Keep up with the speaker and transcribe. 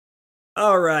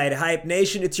All right, Hype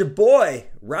Nation, it's your boy,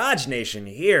 Raj Nation,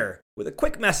 here with a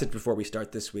quick message before we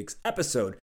start this week's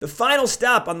episode. The final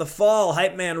stop on the Fall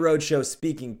Hype Man Roadshow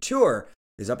Speaking Tour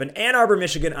is up in Ann Arbor,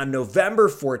 Michigan on November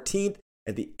 14th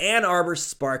at the Ann Arbor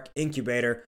Spark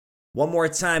Incubator. One more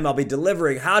time, I'll be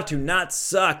delivering how to not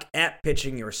suck at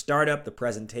pitching your startup, the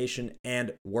presentation,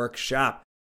 and workshop.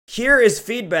 Here is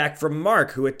feedback from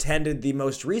Mark, who attended the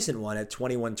most recent one at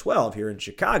 2112 here in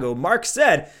Chicago. Mark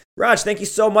said, Raj, thank you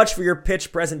so much for your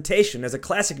pitch presentation. As a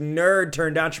classic nerd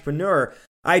turned entrepreneur,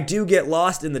 I do get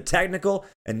lost in the technical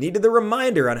and needed the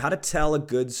reminder on how to tell a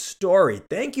good story.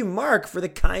 Thank you, Mark, for the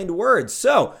kind words.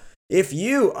 So, if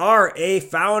you are a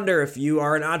founder, if you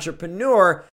are an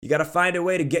entrepreneur, you got to find a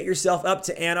way to get yourself up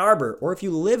to Ann Arbor. Or if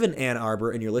you live in Ann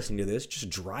Arbor and you're listening to this, just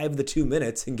drive the 2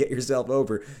 minutes and get yourself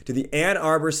over to the Ann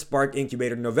Arbor Spark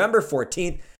Incubator November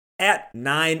 14th at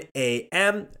 9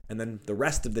 a.m. And then the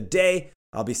rest of the day,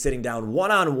 I'll be sitting down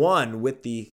one-on-one with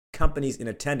the companies in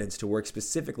attendance to work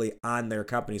specifically on their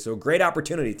company. So a great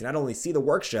opportunity to not only see the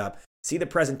workshop, see the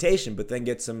presentation, but then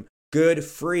get some good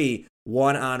free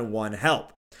one-on-one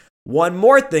help. One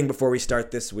more thing before we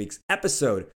start this week's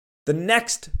episode. The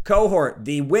next cohort,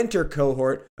 the winter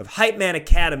cohort of Hype Man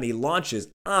Academy, launches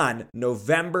on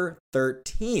November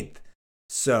 13th.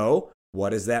 So,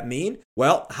 what does that mean?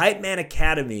 Well, Hype Man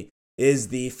Academy is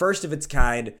the first of its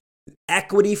kind,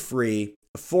 equity-free,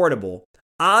 affordable,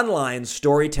 online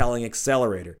storytelling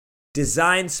accelerator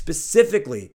designed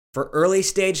specifically for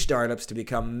early-stage startups to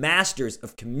become masters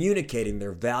of communicating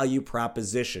their value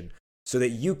proposition so that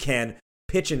you can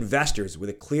pitch investors with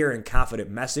a clear and confident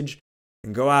message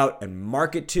and go out and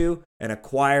market to and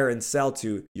acquire and sell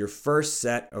to your first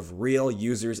set of real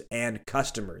users and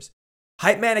customers.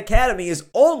 Hype Man Academy is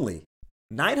only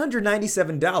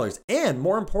 $997, and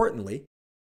more importantly,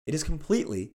 it is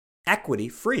completely equity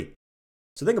free.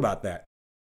 So think about that.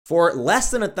 For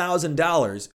less than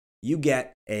 $1,000, you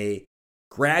get a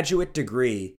graduate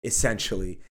degree,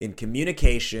 essentially, in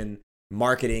communication,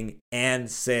 marketing,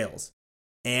 and sales.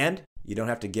 And you don't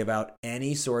have to give out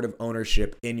any sort of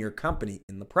ownership in your company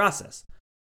in the process.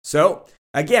 So,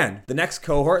 again, the next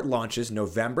cohort launches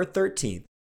November 13th.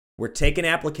 We're taking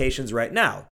applications right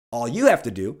now. All you have to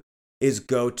do is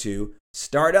go to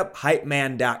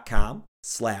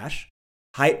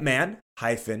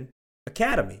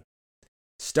startuphypeman.com/hypeman-academy.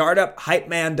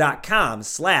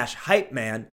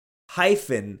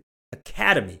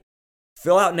 startuphypeman.com/hypeman-academy.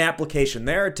 Fill out an application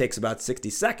there. It takes about 60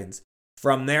 seconds.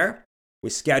 From there, we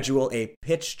schedule a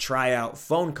pitch tryout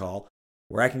phone call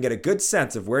where I can get a good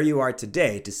sense of where you are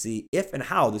today to see if and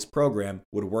how this program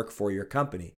would work for your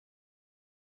company.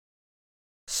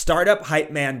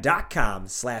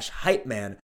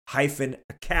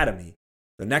 startuphypeman.com/hypeman-academy.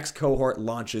 The next cohort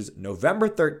launches November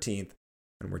 13th,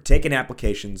 and we're taking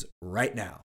applications right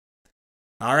now.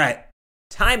 All right,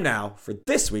 time now for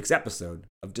this week's episode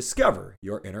of Discover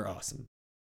Your Inner Awesome.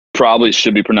 Probably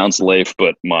should be pronounced Leif,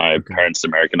 but my parents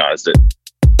Americanized it.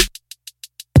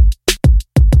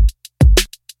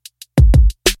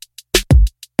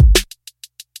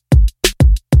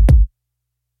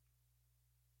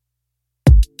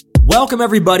 Welcome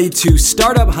everybody to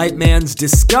Startup Hype Man's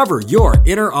Discover Your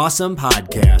Inner Awesome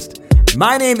podcast.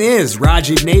 My name is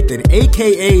Rajiv Nathan,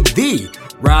 aka The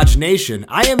Raj Nation.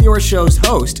 I am your show's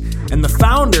host and the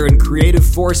founder and creative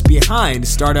force behind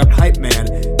Startup Hype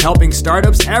Man, helping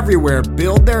startups everywhere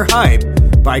build their hype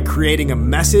by creating a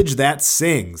message that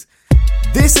sings.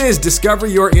 This is Discover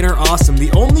Your Inner Awesome,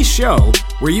 the only show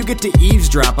where you get to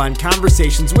eavesdrop on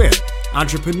conversations with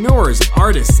entrepreneurs,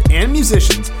 artists, and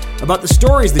musicians about the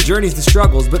stories, the journeys, the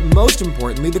struggles, but most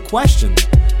importantly, the questions.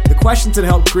 The questions that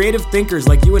help creative thinkers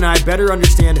like you and I better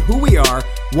understand who we are,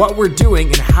 what we're doing,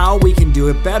 and how we can do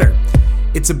it better.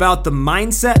 It's about the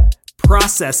mindset,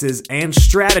 processes, and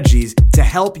strategies to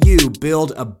help you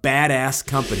build a badass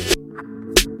company.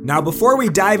 Now, before we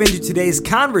dive into today's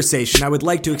conversation, I would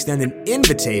like to extend an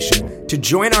invitation to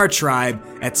join our tribe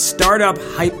at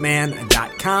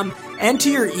startuphypeman.com. Enter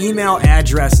your email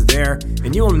address there,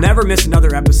 and you will never miss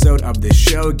another episode of this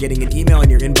show, getting an email in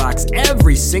your inbox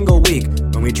every single week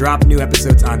when we drop new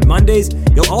episodes on Mondays.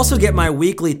 You'll also get my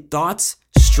weekly thoughts,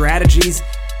 strategies,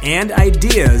 and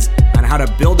ideas on how to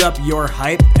build up your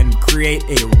hype and create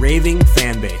a raving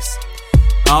fan base.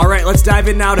 All right, let's dive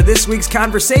in now to this week's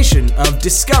conversation of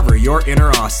Discover Your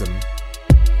Inner Awesome.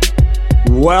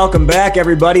 Welcome back,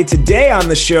 everybody. Today on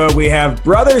the show, we have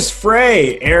brothers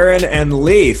Frey, Aaron, and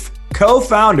Leif,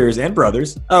 co-founders and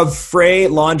brothers of Frey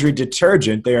Laundry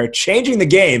Detergent. They are changing the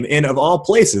game in, of all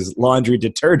places, laundry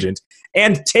detergent,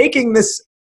 and taking this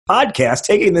podcast,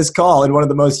 taking this call in one of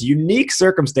the most unique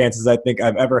circumstances I think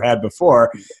I've ever had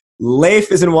before.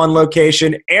 Leif is in one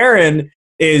location. Aaron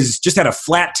is just had a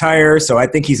flat tire, so I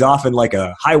think he's off in like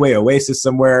a highway oasis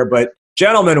somewhere. But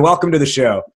gentlemen, welcome to the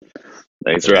show.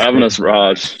 Thanks for having us,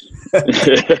 Raj.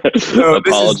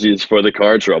 Apologies for the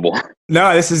car trouble.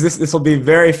 No, this will be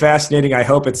very fascinating. I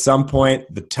hope at some point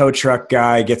the tow truck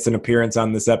guy gets an appearance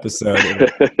on this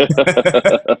episode.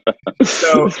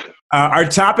 So our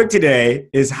topic today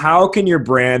is how can your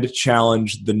brand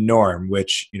challenge the norm,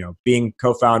 which, being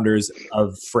co-founders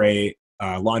of Frey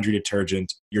laundry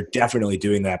detergent, you're definitely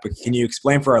doing that. But can you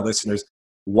explain for our listeners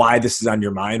why this is on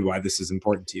your mind, why this is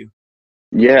important to you?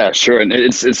 Yeah, sure. And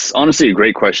it's honestly a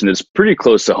great question. It's pretty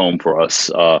close to home for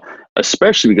us,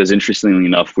 especially because, interestingly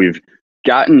enough, we've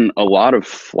gotten a lot of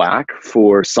flack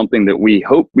for something that we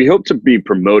hope to be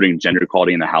promoting gender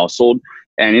equality in the household.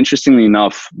 And interestingly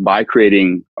enough, by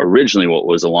creating originally what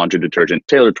was a laundry detergent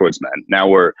tailored towards men, now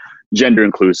we're gender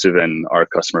inclusive and our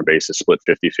customer base is split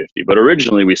 50-50. But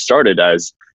originally we started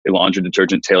as a laundry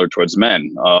detergent tailored towards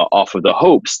men, off of the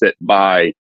hopes that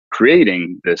by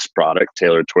creating this product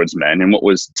tailored towards men and what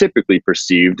was typically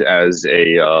perceived as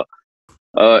an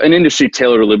industry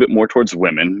tailored a little bit more towards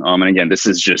women. And again, this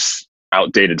is just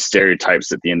outdated stereotypes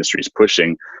that the industry is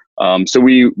pushing. So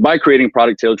by creating a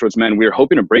product tailored towards men, we are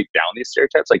hoping to break down these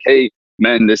stereotypes. Like, hey,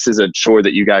 men, this is a chore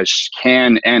that you guys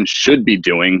can and should be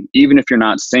doing. Even if you're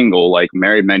not single, like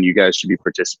married men, you guys should be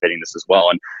participating in this as well.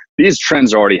 And these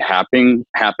trends are already happening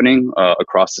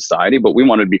across society, but we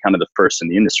wanted to be kind of the first in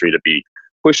the industry to be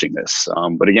pushing this.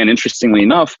 But again, interestingly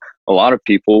enough, a lot of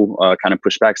people kind of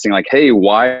push back saying like, hey,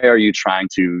 why are you trying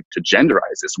to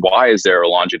genderize this? Why is there a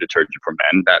laundry detergent for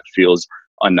men? That feels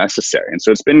unnecessary. And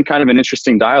so it's been kind of an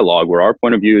interesting dialogue where our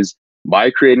point of view is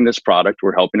by creating this product,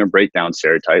 we're helping to break down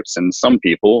stereotypes. And some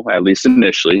people, at least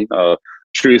initially,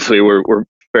 truthfully, we're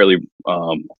fairly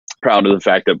proud of the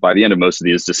fact that by the end of most of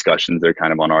these discussions, they're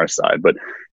kind of on our side. But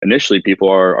initially, people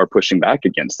are pushing back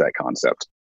against that concept.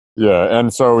 Yeah,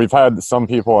 and so we've had some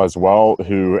people as well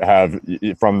who have,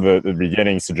 from the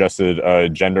beginning, suggested a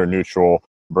gender-neutral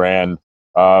brand.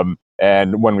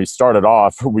 And when we started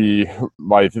off, we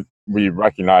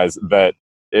recognized that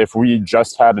if we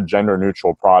just had a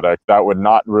gender-neutral product, that would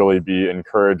not really be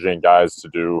encouraging guys to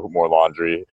do more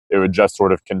laundry. It would just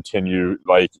sort of continue,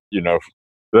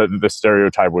 the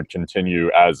stereotype would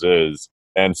continue as is.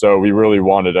 And so we really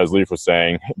wanted, as Leif was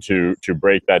saying, to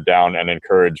break that down and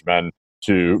encourage men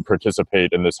to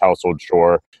participate in this household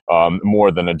chore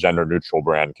more than a gender-neutral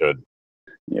brand could.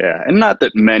 Yeah, and not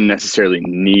that men necessarily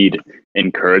need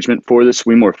encouragement for this.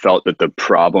 We more felt that the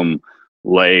problem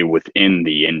lay within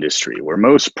the industry, where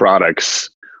most products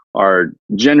are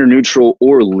gender-neutral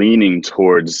or leaning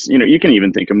towards, you can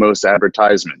even think of most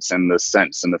advertisements and the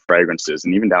scents and the fragrances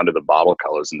and even down to the bottle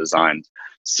colors and designs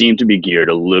seem to be geared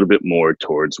a little bit more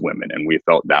towards women. And we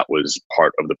felt that was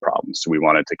part of the problem. So we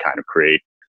wanted to kind of create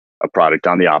a product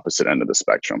on the opposite end of the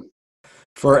spectrum.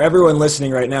 For everyone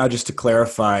listening right now, just to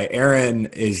clarify,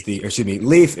 Leif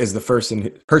is the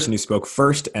person who spoke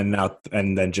first, and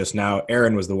then just now,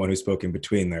 Aaron was the one who spoke in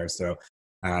between there. So,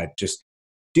 just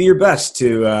do your best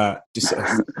to just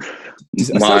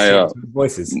my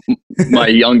voices. My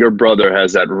younger brother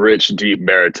has that rich, deep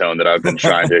baritone that I've been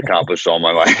trying to accomplish all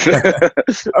my life.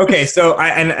 Okay, so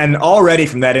and already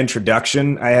from that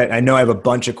introduction, I know I have a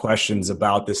bunch of questions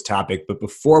about this topic, but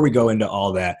before we go into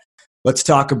all that, let's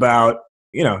talk about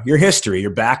your history, your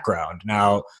background.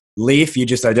 Now, Leif, you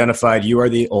just identified you are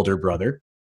the older brother.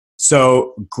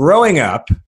 So growing up,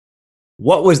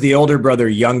 what was the older brother,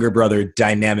 younger brother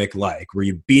dynamic like? Were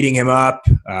you beating him up?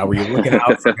 Were you looking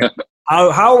out for him?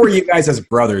 How were you guys as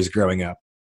brothers growing up?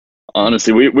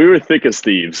 Honestly, we were thick as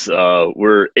thieves.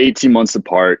 We're 18 months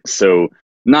apart, so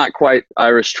not quite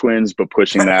Irish twins, but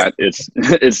pushing that.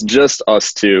 It's just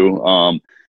us two.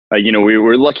 We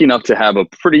were lucky enough to have a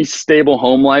pretty stable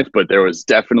home life, but there was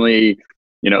definitely,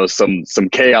 some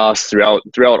chaos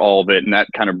throughout all of it. And that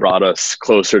kind of brought us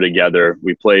closer together.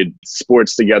 We played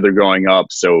sports together growing up,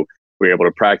 so we were able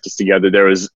to practice together. There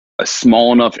was a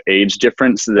small enough age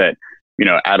difference that,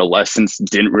 adolescence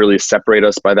didn't really separate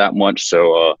us by that much.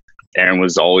 So Aaron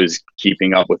was always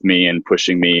keeping up with me and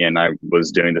pushing me, and I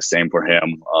was doing the same for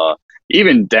him.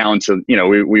 Even down to,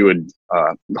 we would,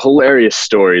 hilarious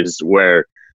stories where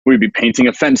we'd be painting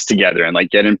a fence together and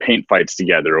get in paint fights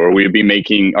together, or we'd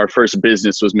be our first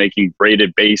business was making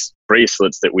braided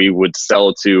bracelets that we would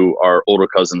sell to our older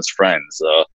cousins' friends.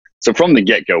 So from the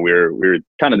get-go, we were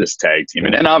kind of this tag team.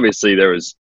 And obviously there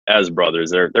was as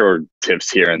brothers. There were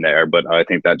tiffs here and there, but I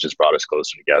think that just brought us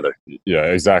closer together. Yeah,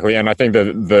 exactly. And I think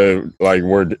that the like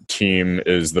word team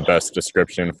is the best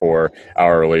description for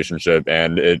our relationship,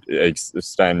 and it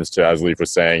extends to, as Leaf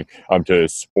was saying, to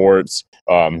sports,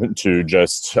 to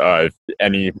just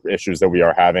any issues that we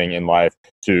are having in life,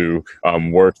 to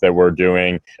work that we're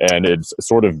doing. And it's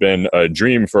sort of been a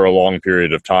dream for a long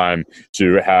period of time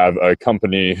to have a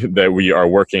company that we are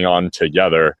working on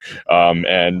together.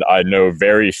 And I know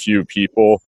very few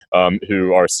people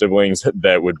who are siblings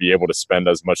that would be able to spend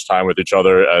as much time with each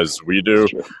other as we do,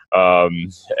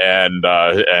 and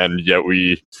yet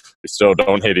we still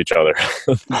don't hate each other.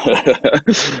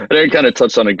 I think it kind of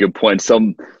touched on a good point.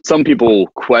 Some people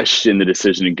question the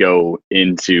decision to go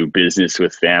into business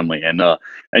with family, and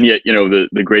yet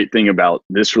the great thing about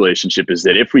this relationship is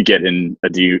that if we get in a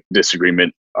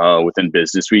disagreement within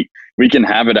business, we can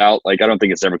have it out. Like, I don't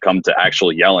think it's ever come to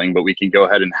actual yelling, but we can go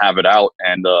ahead and have it out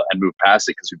and move past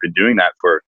it, because we've been doing that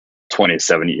for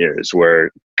 27 years,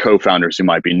 where co-founders who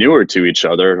might be newer to each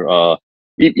other,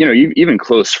 even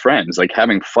close friends, like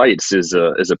having fights is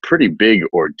a pretty big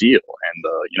ordeal.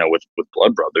 And with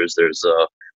blood brothers, there's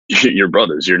your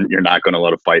brothers. You're not going to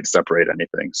let a fight separate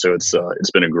anything. So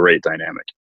it's been a great dynamic.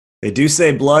 They do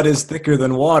say blood is thicker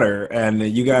than water, and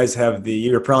you guys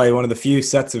you're probably one of the few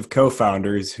sets of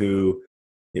co-founders who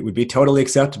it would be totally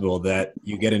acceptable that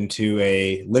you get into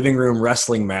a living room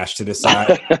wrestling match to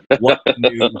decide what the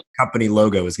new company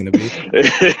logo is going to be.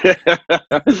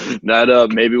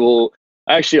 Maybe we'll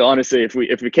actually, honestly,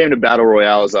 if we came to battle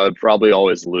royales, I would probably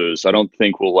always lose. I don't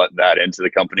think we'll let that into the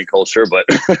company culture, but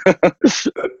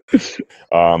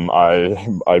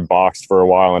I boxed for a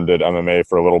while and did MMA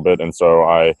for a little bit, and so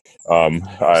so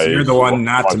you're the one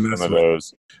not to mess with.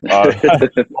 Those.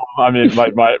 I mean,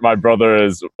 my brother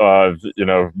is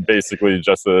basically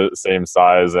just the same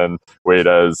size and weight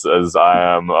as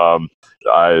I am.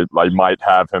 I might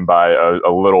have him by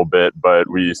a little bit, but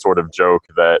we sort of joke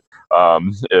that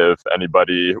if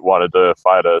anybody wanted to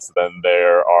fight us, then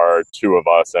there are two of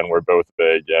us, and we're both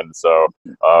big, and so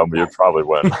we would probably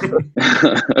win.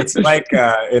 It's like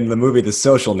in the movie The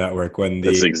Social Network when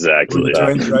that's exactly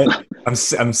twins, right? I'm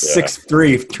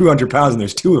 6'3", 200 pounds, and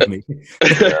there's two of me.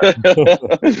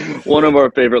 One of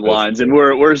our favorite lines, and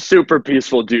we're super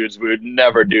peaceful dudes. We would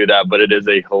never do that, but it is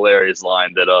a hilarious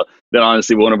line that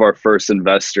honestly, one of our first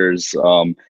investors,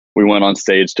 we went on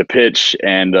stage to pitch,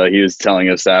 and he was telling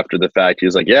us after the fact, he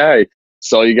was like, "Yeah, I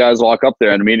saw you guys walk up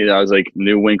there," and immediately I was like,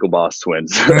 "New Winklevoss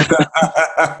twins."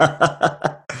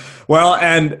 Well,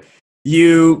 and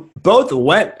you both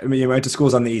went to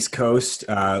schools on the East Coast.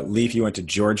 Leaf, you went to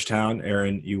Georgetown.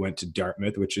 Aaron, you went to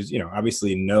Dartmouth, which is,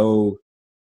 obviously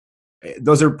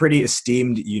those are pretty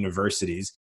esteemed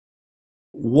universities.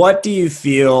 What do you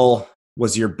feel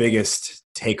was your biggest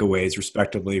takeaways,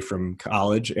 respectively, from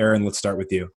college? Aaron, let's start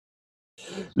with you.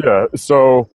 Yeah,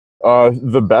 so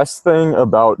the best thing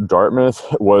about Dartmouth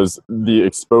was the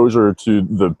exposure to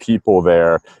the people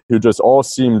there, who just all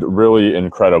seemed really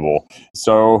incredible.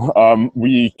 So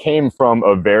we came from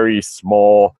a very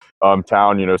small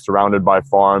town, surrounded by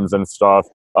farms and stuff.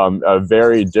 A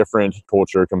very different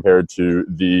culture compared to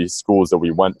the schools that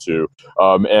we went to.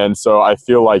 And so I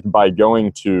feel like by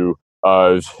going to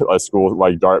a school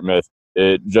like Dartmouth,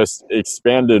 it just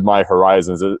expanded my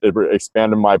horizons. It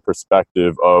expanded my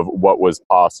perspective of what was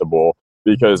possible,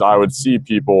 because I would see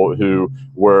people who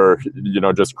were,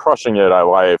 just crushing it at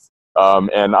life.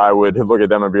 And I would look at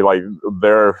them and be like,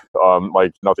 they're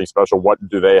like nothing special. What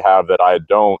do they have that I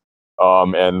don't?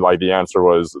 And like the answer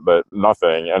was that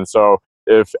nothing. And so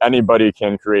if anybody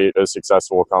can create a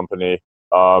successful company,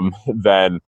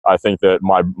 then I think that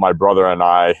my brother and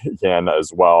I can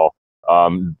as well.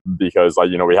 Because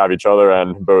we have each other,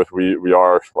 and both we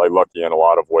are lucky in a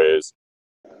lot of ways.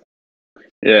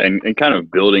 Yeah, and kind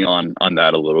of building on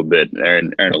that a little bit,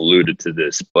 Aaron alluded to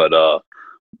this, but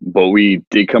we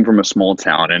did come from a small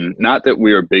town, and not that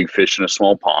we are big fish in a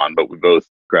small pond, but we both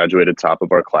graduated top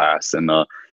of our class, and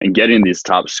getting these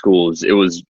top schools, it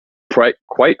was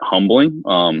quite humbling,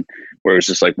 where it's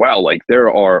just like, wow, like there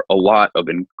are a lot of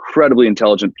incredibly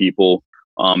intelligent people.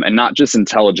 And not just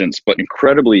intelligence, but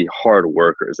incredibly hard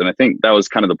workers. And I think that was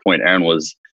kind of the point Aaron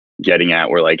was getting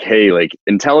at, where like, hey, like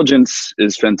intelligence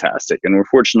is fantastic, and we're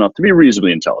fortunate enough to be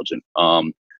reasonably intelligent.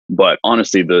 But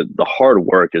honestly, the hard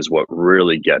work is what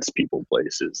really gets people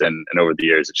places. And over the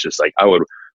years, it's just like, I would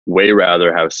way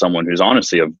rather have someone who's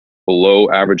honestly of below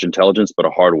average intelligence, but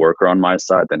a hard worker on my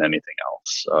side than anything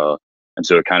else. And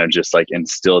so it kind of just like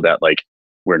instilled that, like,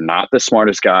 we're not the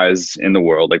smartest guys in the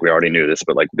world. Like, we already knew this,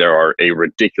 but like there are a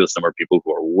ridiculous number of people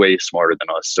who are way smarter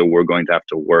than us. So we're going to have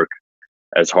to work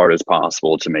as hard as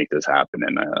possible to make this happen.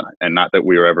 And not that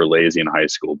we were ever lazy in high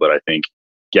school, but I think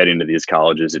getting to these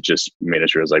colleges, it just made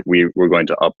us realize like we're going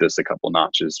to up this a couple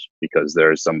notches because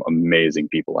there are some amazing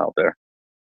people out there.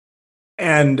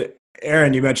 And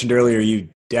Aaron, you mentioned earlier you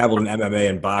dabbled in MMA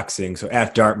and boxing. So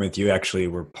at Dartmouth, you actually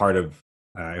were part of,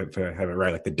 if I have it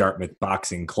right, like the Dartmouth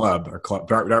Boxing Club, or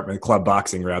Dartmouth Club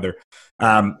Boxing, rather.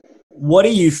 What do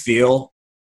you feel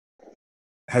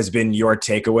has been your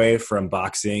takeaway from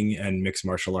boxing and mixed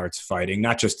martial arts fighting,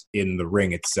 not just in the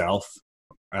ring itself,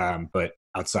 but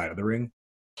outside of the ring?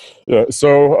 Yeah,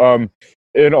 so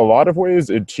in a lot of ways,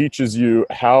 it teaches you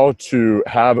how to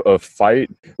have a fight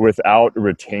without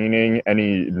retaining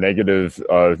any negative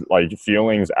like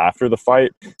feelings after the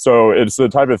fight. So it's the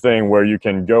type of thing where you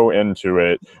can go into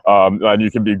it and you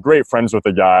can be great friends with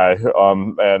the guy,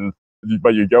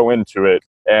 but you go into it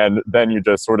and then you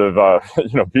just sort of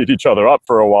beat each other up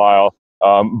for a while.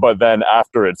 But then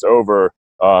after it's over,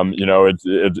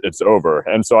 it's over.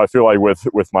 And so I feel like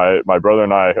with my brother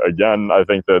and I, again, I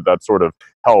think that sort of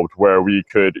helped, where we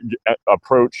could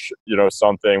approach,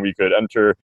 something, we could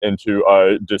enter into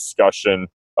a discussion,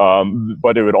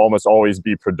 but it would almost always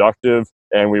be productive.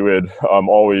 And we would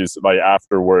always, like,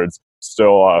 afterwards,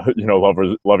 still,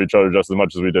 love each other just as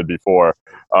much as we did before.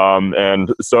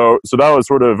 And so that was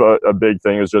sort of a big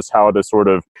thing, is just how to sort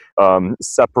of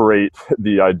separate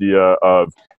the idea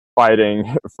of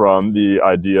fighting from the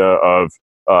idea of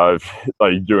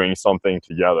like doing something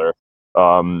together.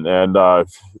 And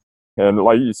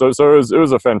like, so it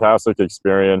was a fantastic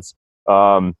experience.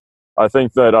 I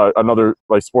think that another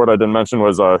like sport I didn't mention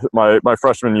was my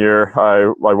freshman year.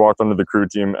 I walked onto the crew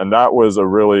team, and that was a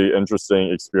really interesting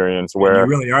experience. Where you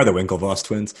really are the Winklevoss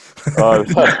twins. not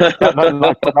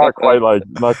quite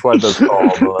as tall,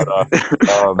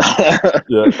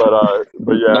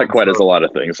 but yeah, not quite as a lot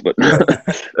of things, but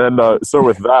and so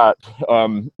with that,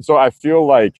 so I feel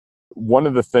like one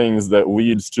of the things that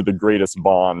leads to the greatest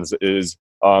bonds is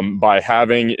by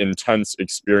having intense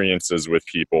experiences with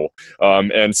people.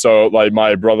 And so, like,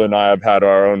 my brother and I have had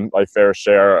our own fair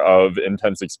share of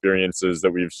intense experiences that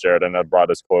we've shared and have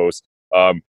brought us close.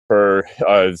 But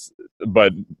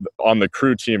on the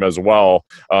crew team as well,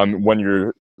 when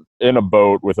you're in a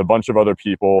boat with a bunch of other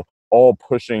people, all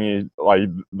pushing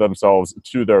themselves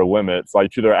to their limits,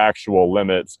 to their actual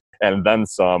limits, and then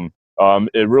some,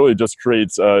 it really just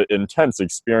creates an intense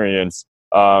experience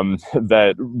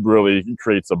that really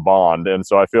creates a bond. And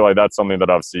so I feel like that's something that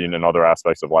I've seen in other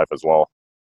aspects of life as well.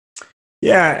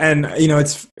 Yeah, and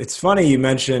it's funny you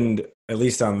mentioned, at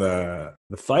least on the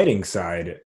fighting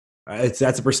side,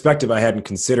 that's a perspective I hadn't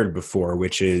considered before,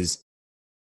 which is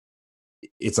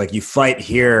it's like you fight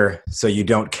here so you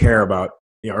don't care about,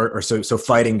 so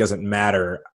fighting doesn't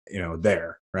matter,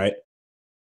 there, right?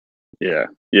 Yeah,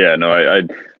 no,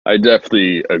 I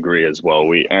definitely agree as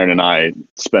well. Aaron and I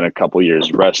spent a couple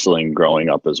years wrestling growing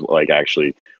up as well,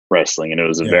 actually wrestling, and it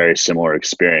was a very similar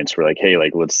experience. We're like, hey,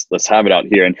 let's have it out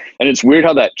here, and it's weird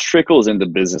how that trickles into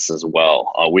business as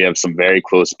well. We have some very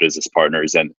close business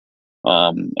partners, and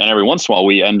every once in a while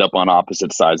we end up on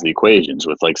opposite sides of the equations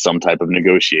with some type of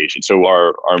negotiation. So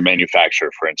our manufacturer,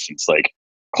 for instance,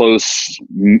 close,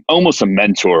 almost a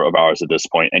mentor of ours at this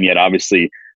point, and yet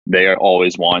obviously they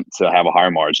always want to have a higher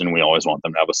margin. We always want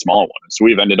them to have a small one. So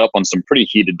we've ended up on some pretty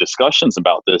heated discussions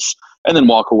about this, and then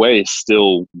walk away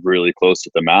still really close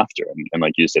with them after. And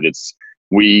like you said,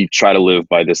 we try to live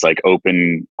by this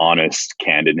open, honest,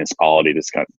 candidness policy,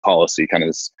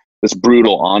 this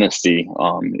brutal honesty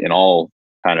in all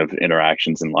kind of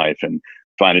interactions in life, and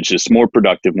find it's just more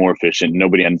productive, more efficient.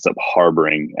 Nobody ends up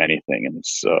harboring anything, and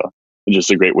it's just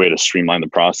a great way to streamline the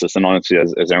process. And honestly,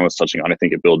 as Aaron was touching on, I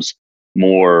think it builds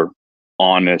more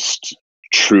honest,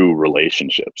 true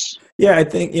relationships. Yeah, I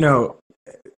think,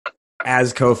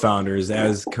 as co-founders,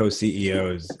 as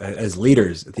co-CEOs, as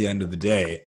leaders at the end of the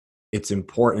day, it's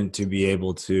important to be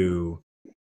able to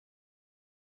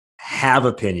have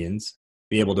opinions,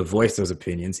 be able to voice those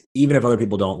opinions, even if other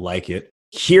people don't like it,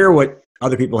 hear what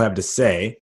other people have to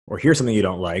say, or hear something you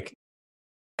don't like,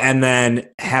 and then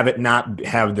have it not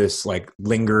have this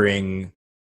lingering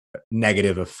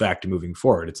negative effect moving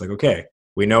forward. It's okay,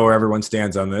 we know where everyone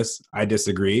stands on this. I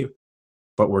disagree,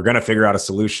 but we're going to figure out a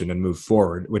solution and move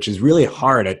forward, which is really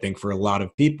hard, I think, for a lot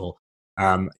of people.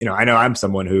 I know I'm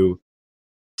someone who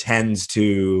tends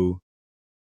to,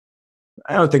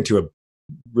 I don't think to a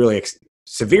really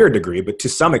severe degree, but to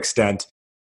some extent,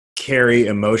 carry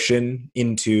emotion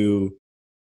into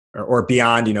or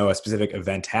beyond, a specific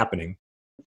event happening.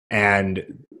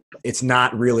 And it's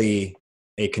not really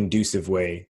a conducive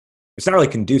way. It's not really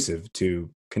conducive to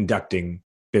conducting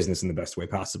business in the best way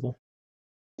possible.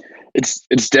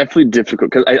 It's definitely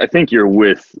difficult because I think you're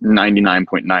with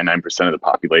 99.99% of the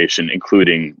population,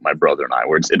 including my brother and I,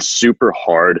 where it's super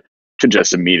hard to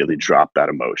just immediately drop that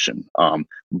emotion.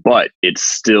 But it's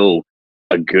still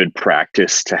a good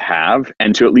practice to have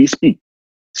and to at least be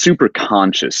super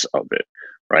conscious of it,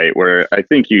 right? Where I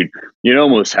think you'd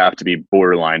almost have to be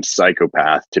borderline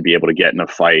psychopath to be able to get in a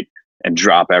fight and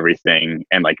drop everything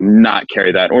and like not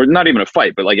carry that, or not even a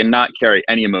fight, but like and not carry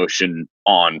any emotion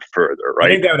on further, right?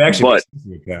 I think that would actually be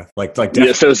like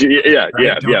yeah, so yeah, right?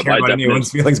 yeah, Don't yeah. care about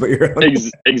anyone's feelings but your own.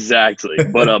 Exactly,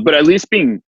 but at least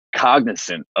being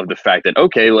cognizant of the fact that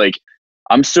okay, like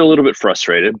I'm still a little bit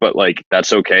frustrated, but like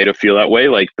that's okay to feel that way.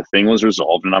 Like the thing was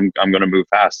resolved, and I'm going to move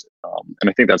past it. And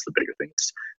I think that's the bigger thing.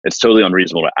 It's totally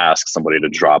unreasonable to ask somebody to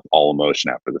drop all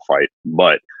emotion after the fight,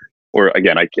 but. Or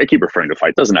again, I keep referring to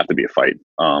fight. Doesn't have to be a fight.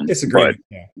 Disagreement.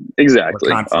 Yeah.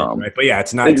 Exactly. Or conflict, right? But yeah,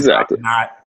 it's not exactly not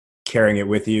carrying it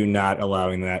with you, not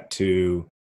allowing that to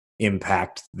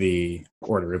impact the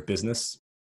order of business.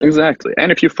 Exactly.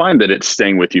 And if you find that it's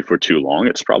staying with you for too long,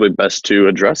 it's probably best to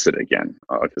address it again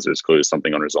because there's clearly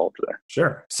something unresolved there.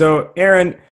 Sure. So,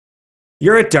 Aaron,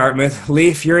 you're at Dartmouth.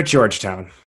 Leaf, you're at Georgetown.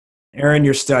 Aaron,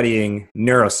 you're studying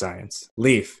neuroscience.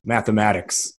 Leaf,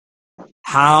 mathematics.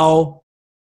 How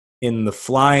in the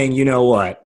flying you know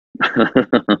what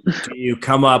do you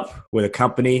come up with a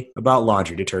company about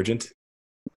laundry detergent?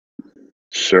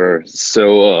 Sure.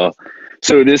 So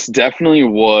this definitely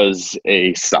was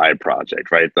a side project,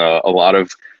 right? A lot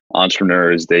of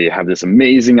entrepreneurs, they have this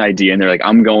amazing idea and they're like,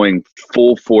 I'm going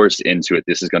full force into it.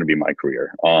 This is going to be my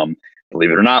career. Believe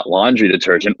it or not, laundry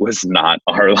detergent was not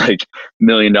our like $1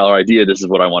 million idea. This is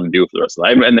what I want to do for the rest of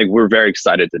life. And like, we're very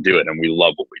excited to do it and we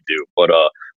love what we do. But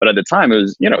at the time it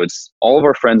was, it's all of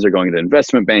our friends are going into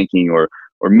investment banking or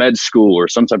med school or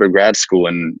some type of grad school.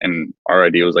 And our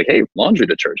idea was like, hey, laundry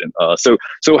detergent. So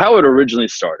how it originally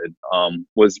started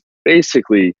was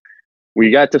basically we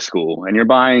got to school and you're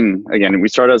buying, again, we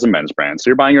started as a men's brand. So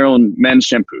you're buying your own men's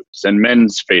shampoos and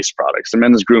men's face products and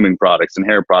men's grooming products and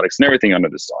hair products and everything under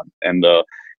the sun. And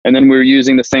then we were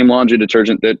using the same laundry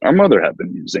detergent that our mother had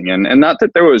been using. And not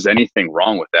that there was anything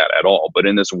wrong with that at all, but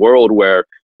in this world where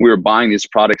we were buying these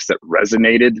products that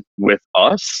resonated with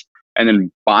us and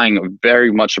then buying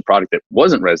very much a product that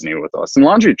wasn't resonating with us. And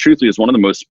laundry, truthfully, is one of the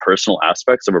most personal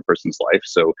aspects of a person's life.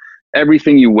 So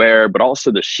everything you wear, but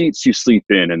also the sheets you sleep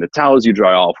in and the towels you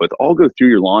dry off with all go through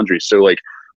your laundry. So like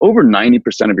over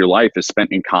 90% of your life is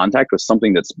spent in contact with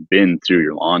something that's been through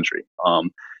your laundry.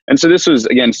 And so this was,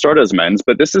 again, started as men's,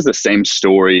 but this is the same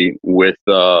story with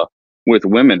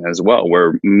women as well,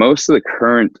 where most of the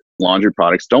current laundry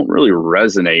products don't really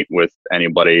resonate with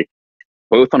anybody,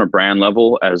 both on a brand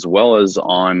level as well as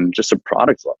on just a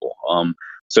product level.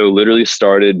 So literally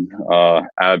started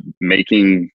at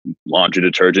making laundry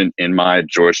detergent in my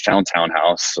Georgetown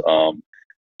townhouse. I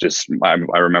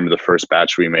remember the first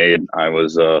batch we made. I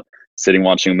was sitting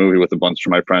watching a movie with a bunch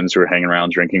of my friends who were hanging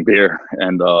around drinking beer,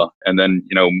 and then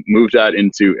moved that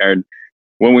into Aaron.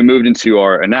 When we moved into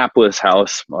our Annapolis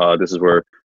house, this is where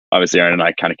obviously Aaron and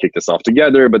I kind of kicked this off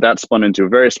together, but that spun into a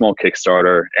very small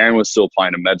Kickstarter. Aaron was still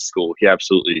applying to med school. He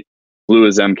absolutely blew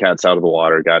his MCATs out of the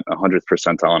water, got 100th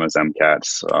percentile on his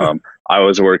MCATs. I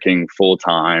was working full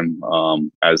time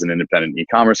as an independent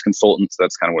e-commerce consultant. So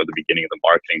that's kind of where the beginning of the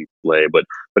marketing lay. But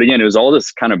again, it was all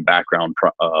this kind of background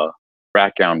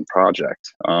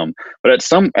project. But at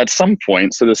some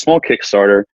point, so the small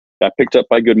Kickstarter got picked up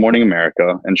by Good Morning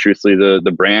America, and truthfully,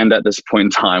 the brand at this point in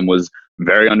time was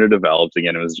very underdeveloped.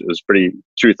 Again, it was pretty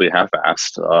truthfully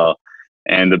half-assed.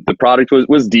 And the product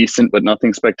was decent, but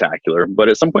nothing spectacular. But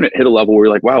at some point it hit a level where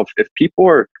we're like, wow, if people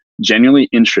are genuinely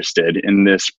interested in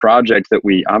this project that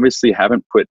we obviously haven't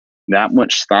put that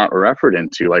much thought or effort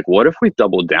into, like, what if we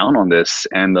doubled down on this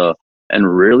and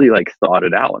really like thought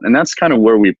it out? And that's kind of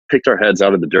where we picked our heads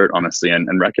out of the dirt, honestly,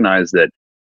 and recognized that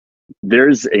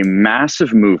there's a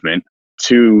massive movement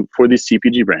for these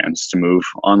CPG brands to move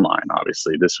online.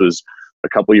 Obviously, this was a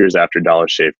couple years after Dollar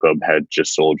Shave Club had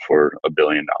just sold for $1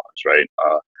 billion, right?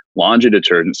 Laundry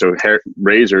detergent, so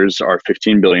razors are a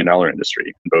 $15 billion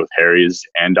industry. Both Harry's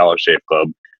and Dollar Shave Club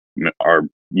are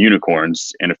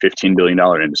unicorns in a $15 billion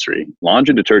industry.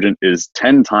 Laundry detergent is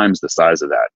 10 times the size of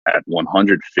that at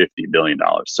 $150 billion.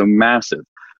 So massive.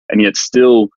 And yet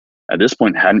still, at this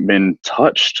point, hadn't been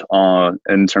touched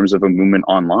in terms of a movement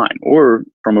online or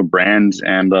from a brand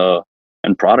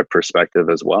and product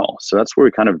perspective as well. So that's where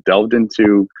we kind of delved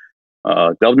into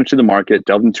the market,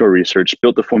 delved into our research,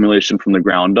 built the formulation from the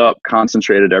ground up,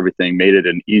 concentrated everything, made it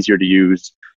an easier to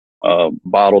use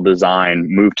bottle design,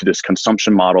 moved to this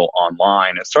consumption model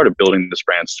online, and started building this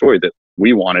brand story that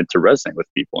we wanted to resonate with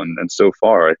people. And so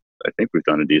far, I think we've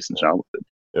done a decent job with it.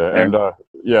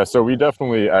 So we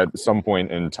definitely at some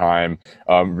point in time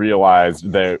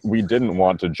realized that we didn't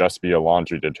want to just be a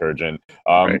laundry detergent.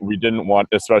 Right. We didn't want,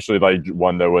 especially like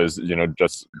one that was,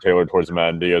 just tailored towards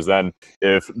men, because then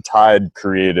if Tide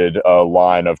created a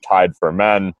line of Tide for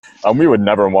Men, we would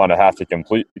never want to have to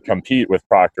compete with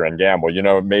Procter and Gamble.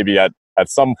 Maybe at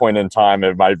some point in time,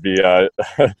 it might be like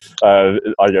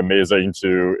amazing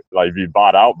to like be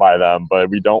bought out by them, but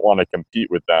we don't want to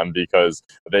compete with them because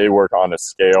they work on a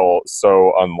scale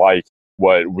so unlike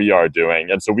what we are doing.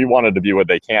 And so we wanted to be what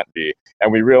they can't be.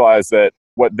 And we realized that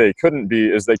what they couldn't be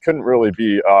is they couldn't really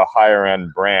be a higher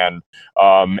end brand.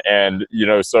 So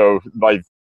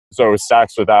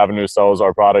Saks Fifth Avenue sells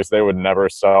our products. They would never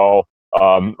sell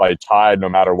like Tide, no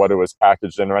matter what it was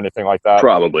packaged in or anything like that.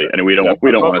 Probably, and we don't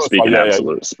want to speak in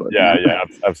absolutes. But. Yeah,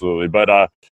 absolutely. But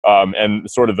and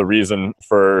sort of the reason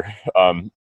for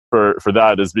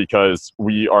that is because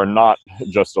we are not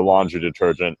just a laundry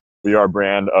detergent. We are a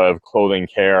brand of clothing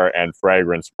care and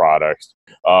fragrance products,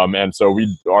 and so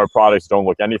our products don't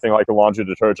look anything like a laundry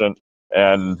detergent.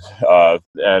 And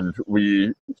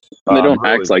we they don't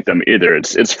act like them either.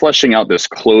 It's fleshing out this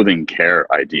clothing care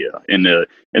idea in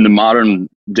the modern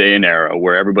day and era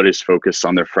where everybody's focused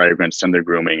on their fragrance and their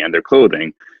grooming and their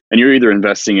clothing, and you're either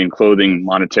investing in clothing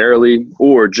monetarily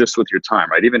or just with your time,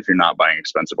 right? Even if you're not buying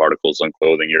expensive articles on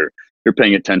clothing, you're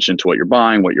paying attention to what you're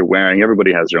buying, what you're wearing.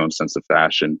 Everybody has their own sense of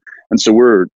fashion, and so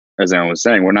we're, as Aaron was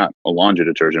saying, we're not a laundry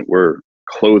detergent. We're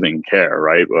clothing care,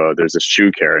 right? There's this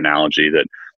shoe care analogy that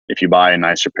if you buy a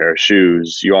nicer pair of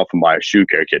shoes, you often buy a shoe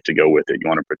care kit to go with it. You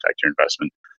want to protect your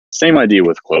investment. Same idea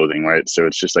with clothing, right? So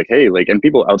it's just like, hey, and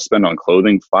people outspend on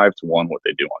clothing 5 to 1 what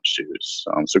they do on shoes.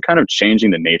 So kind of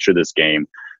changing the nature of this game,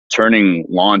 turning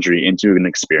laundry into an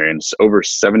experience. Over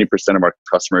 70% of our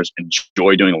customers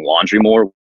enjoy doing laundry more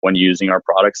when using our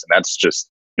products. And that's just,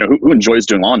 who enjoys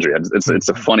doing laundry? It's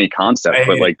a funny concept,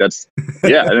 but like that's,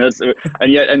 yeah.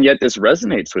 And yet this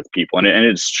resonates with people. And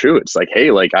it's true. It's like, hey,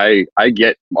 I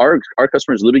get our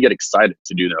customers literally get excited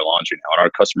to do their laundry now. And our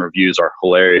customer reviews are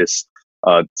hilarious.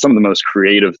 Some of the most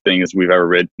creative things we've ever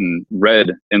read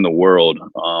in the world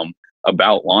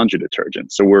about laundry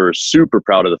detergent. So we're super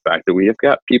proud of the fact that we have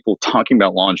got people talking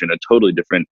about laundry in a totally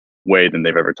different way than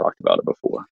they've ever talked about it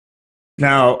before.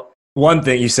 Now, one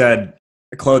thing you said,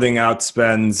 clothing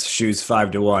outspends shoes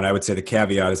 5 to 1. I would say the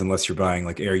caveat is unless you're buying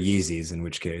like Air Yeezys, in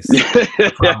which case.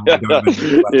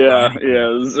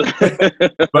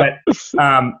 But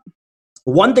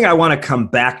one thing I want to come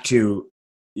back to,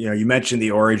 you mentioned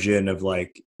the origin of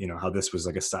how this was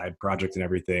like a side project and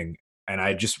everything. And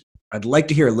I'd like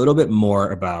to hear a little bit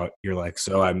more about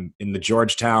so I'm in the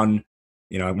Georgetown,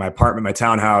 my apartment, my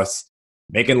townhouse,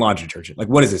 making laundry detergent. Like,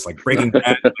 what is this? Like Breaking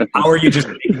Bad? How are you just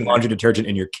making laundry detergent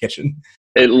in your kitchen?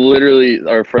 It literally,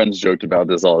 our friends joked about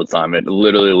this all the time. It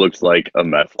literally looked like a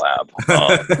meth lab.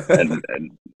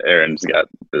 And Aaron's got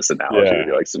this analogy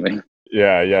he likes to make.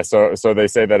 Yeah. So they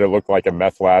say that it looked like a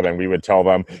meth lab, and we would tell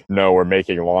them, no, we're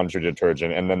making laundry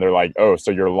detergent. And then they're like, oh,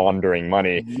 so you're laundering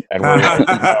money. And we're like,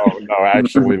 no,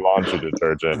 actually laundry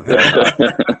detergent.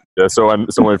 So when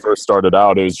we first started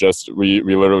out, it was just, we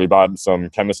literally bought some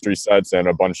chemistry sets and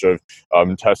a bunch of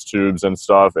test tubes and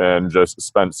stuff, and just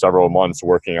spent several months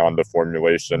working on the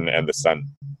formulation and the scent.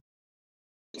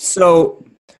 So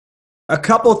a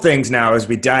couple things now as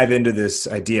we dive into this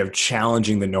idea of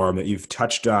challenging the norm that you've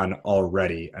touched on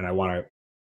already, and I want to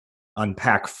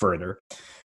unpack further.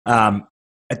 At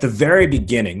the very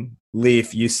beginning,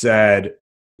 Leif, you said,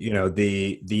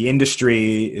 the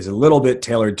industry is a little bit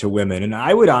tailored to women, and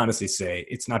I would honestly say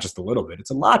it's not just a little bit;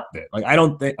 it's a lot bit. Like, I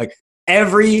don't think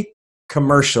every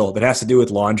commercial that has to do with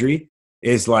laundry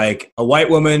is like a white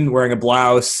woman wearing a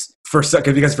blouse.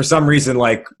 Because for some reason,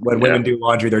 when women do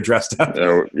laundry, they're dressed up.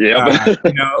 They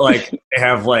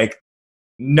have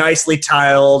nicely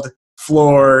tiled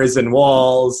floors and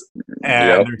walls,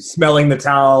 and they're smelling the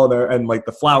towel, and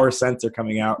the flower scents are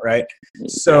coming out, right?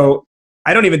 So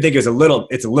I don't even think it's a little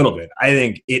bit. I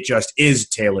think it just is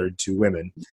tailored to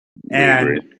women.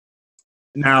 And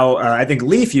now, I think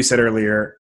Leif, you said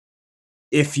earlier,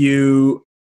 if you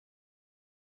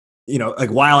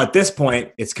while at this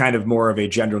point, it's kind of more of a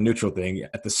gender neutral thing,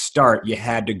 at the start, you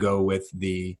had to go with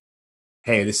hey,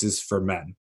 this is for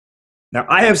men. Now,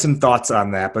 I have some thoughts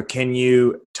on that, but can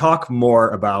you talk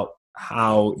more about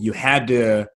how you had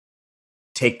to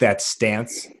take that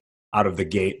stance out of the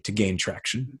gate to gain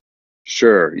traction?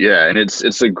 Sure. Yeah. And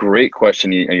it's a great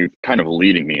question. And you're kind of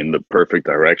leading me in the perfect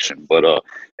direction. But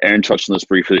Aaron touched on this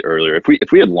briefly earlier.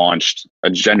 If we had launched a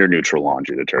gender neutral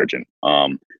laundry detergent,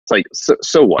 it's like,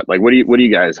 so what? Like, what do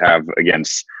you guys have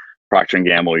against Procter &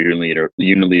 Gamble, or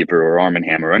Unilever, or Arm &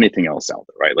 Hammer, or anything else out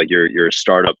there, right? Like you're a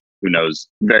startup who knows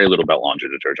very little about laundry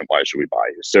detergent. Why should we buy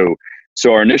you?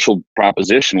 So our initial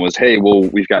proposition was, hey, well,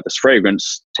 we've got this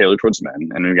fragrance tailored towards men,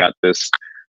 and we got this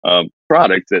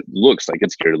product that looks like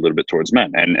it's geared a little bit towards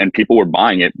men, and people were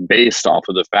buying it based off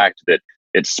of the fact that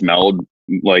it smelled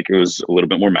like it was a little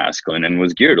bit more masculine and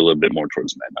was geared a little bit more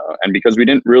towards men. And because we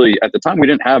didn't really, at the time, we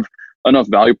didn't have enough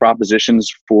value propositions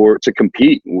to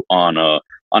compete on a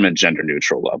gender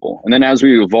neutral level. And then as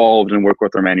we evolved and worked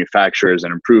with our manufacturers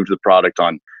and improved the product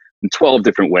in 12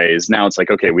 different ways, now it's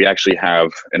like, okay, we actually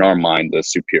have in our mind the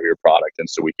superior product. And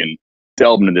so we can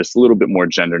delve into this a little bit more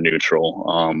gender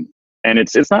neutral. And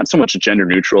it's not so much gender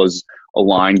neutral as a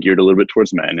line geared a little bit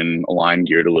towards men and a line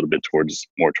geared a little bit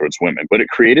more towards women. But it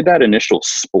created that initial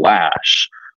splash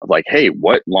of like, hey,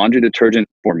 what laundry detergent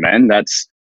for men? That's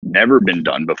never been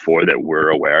done before that we're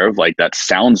aware of. Like, that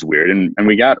sounds weird. And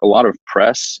we got a lot of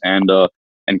press and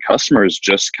customers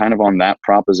just kind of on that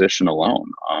proposition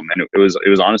alone. And it was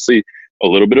honestly a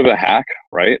little bit of a hack,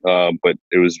 right? But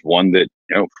it was one that,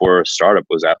 for a startup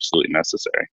was absolutely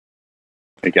necessary.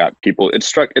 It got people, it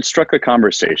struck a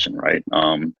conversation, right?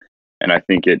 And I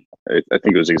think it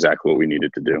was exactly what we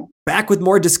needed to do. Back with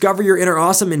more Discover Your Inner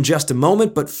Awesome in just a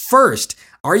moment. But first,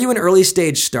 are you an early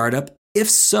stage startup? If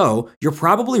so, you're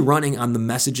probably running on the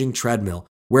messaging treadmill,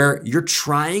 where you're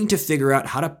trying to figure out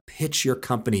how to pitch your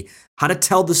company, how to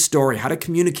tell the story, how to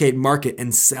communicate, market,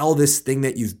 and sell this thing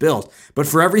that you've built. But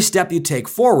for every step you take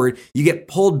forward, you get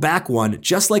pulled back one,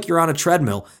 just like you're on a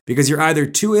treadmill, because you're either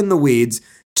too in the weeds,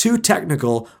 too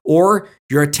technical, or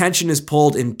your attention is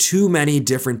pulled in too many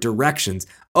different directions.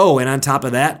 Oh, and on top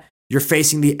of that, you're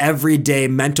facing the everyday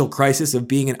mental crisis of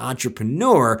being an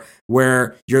entrepreneur,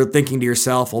 where you're thinking to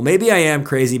yourself, well, maybe I am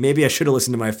crazy. Maybe I should have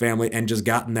listened to my family and just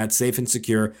gotten that safe and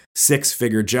secure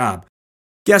 6-figure job.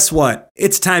 Guess what?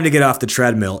 It's time to get off the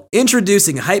treadmill.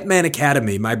 Introducing Hype Man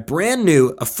Academy, my brand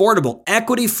new, affordable,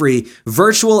 equity-free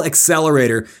virtual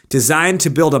accelerator designed to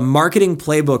build a marketing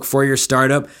playbook for your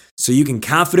startup so you can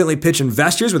confidently pitch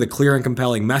investors with a clear and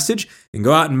compelling message and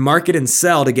go out and market and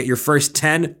sell to get your first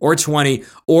 10 or 20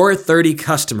 or 30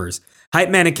 customers. Hype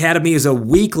Man Academy is a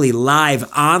weekly live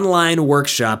online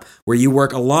workshop where you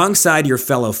work alongside your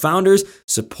fellow founders,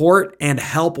 support and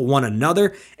help one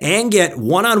another, and get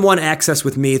one-on-one access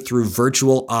with me through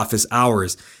virtual office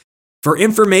hours. For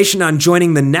information on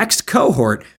joining the next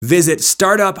cohort, visit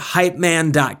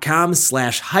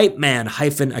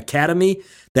startuphypeman.com/hypeman-academy.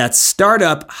 That's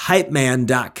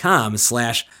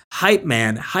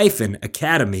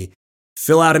startuphypeman.com/hypeman-academy.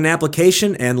 Fill out an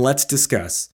application and let's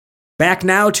discuss. Back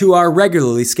now to our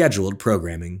regularly scheduled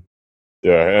programming.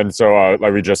 Yeah, and so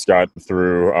like we just got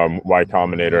through Y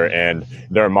Combinator, and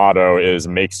their motto is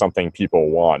make something people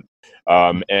want.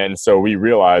 And so we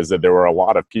realized that there were a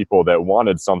lot of people that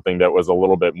wanted something that was a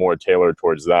little bit more tailored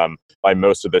towards them. Like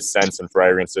most of the scents and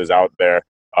fragrances out there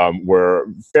were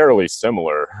fairly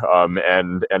similar.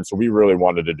 And so we really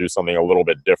wanted to do something a little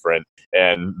bit different.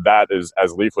 And that is,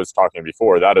 as Leif was talking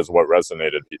before, that is what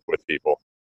resonated with people.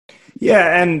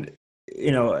 Yeah, and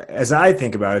as I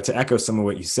think about it, to echo some of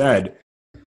what you said,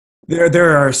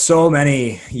 there are so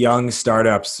many young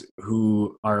startups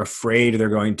who are afraid they're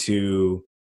going to,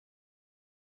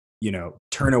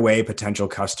 turn away potential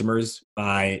customers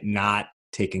by not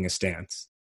taking a stance.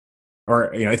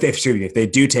 Or, if they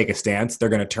do take a stance, they're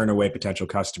going to turn away potential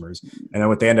customers. And then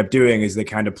what they end up doing is they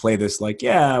kind of play this like,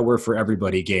 yeah, we're for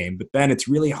everybody game. But then it's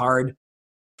really hard.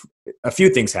 A few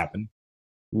things happen.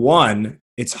 One,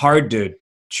 it's hard to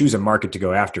choose a market to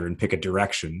go after and pick a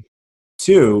direction.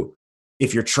 Two,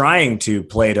 if you're trying to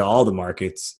play to all the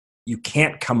markets, you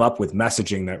can't come up with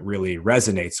messaging that really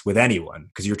resonates with anyone,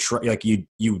 because you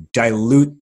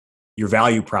dilute your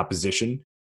value proposition.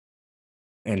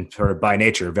 And by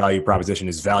nature, value proposition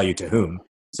is value to whom.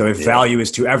 So if value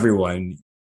is to everyone,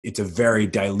 it's a very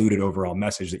diluted overall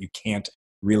message that you can't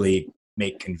really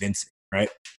make convincing, right?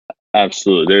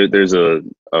 Absolutely. There's a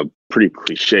pretty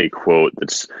cliche quote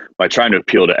that's, by trying to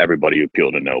appeal to everybody, you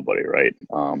appeal to nobody, right?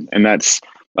 And I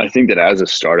think that as a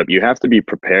startup, you have to be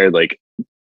prepared, like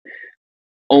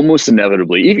almost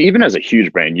inevitably, even as a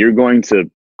huge brand, you're going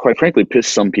to, quite frankly, piss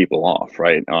some people off,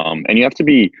 right? And you have to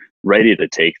be ready to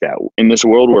take that. In this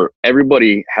world where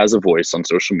everybody has a voice on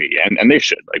social media, and they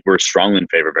should, like, we're strongly in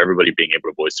favor of everybody being able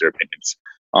to voice their opinions.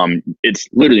 It's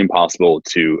literally impossible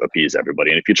to appease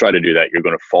everybody. And if you try to do that, you're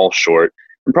going to fall short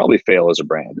and probably fail as a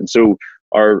brand. And so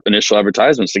our initial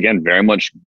advertisements, again, very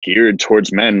much geared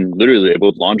towards men, literally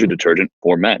labeled laundry detergent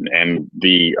for men. And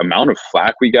the amount of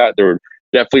flack we got, there were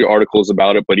definitely articles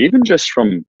about it, but even just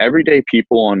from everyday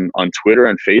people on Twitter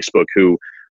and Facebook who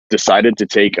decided to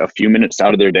take a few minutes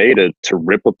out of their day to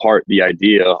rip apart the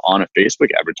idea on a Facebook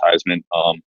advertisement.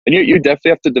 And you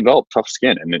definitely have to develop tough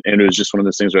skin. And it was just one of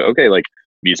those things where, okay, like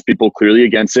these people clearly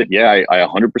against it. Yeah, I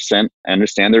 100%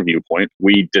 understand their viewpoint.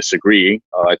 We disagree.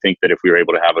 I think that if we were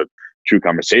able to have a true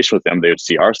conversation with them, they would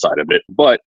see our side of it.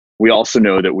 But we also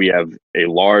know that we have a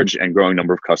large and growing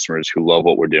number of customers who love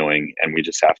what we're doing. And we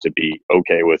just have to be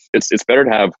okay with it's better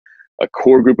to have a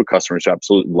core group of customers who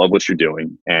absolutely love what you're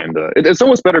doing. And it's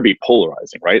almost better to be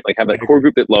polarizing, right? Like have that core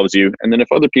group that loves you. And then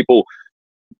if other people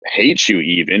hate you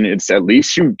even, it's at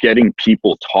least you getting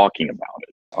people talking about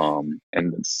it.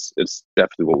 And it's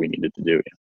definitely what we needed to do.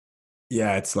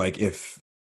 Yeah, it's like if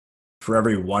for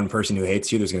every one person who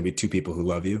hates you, there's going to be two people who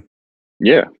love you.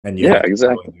 Yeah. And yeah,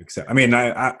 exactly. I mean,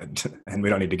 I and we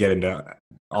don't need to get into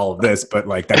all of this, but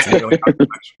like that's really how the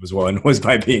election was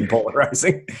by being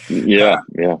polarizing. Yeah.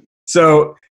 Yeah.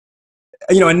 So,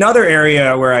 another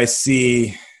area where I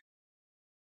see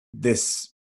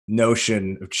this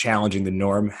notion of challenging the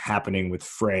norm happening with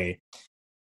Frey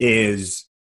is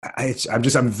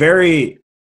I'm very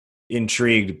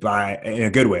intrigued by, in a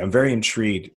good way, I'm very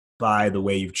intrigued by the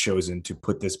way you've chosen to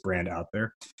put this brand out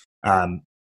there,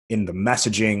 in the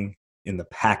messaging, in the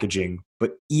packaging,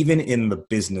 but even in the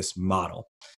business model.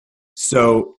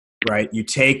 So, right, you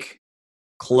take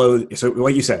so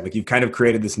what you said, like you've kind of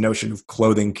created this notion of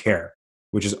clothing care,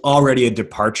 which is already a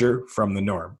departure from the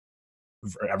norm.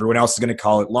 Everyone else is going to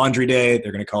call it laundry day.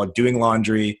 They're going to call it doing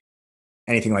laundry,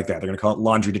 anything like that. They're going to call it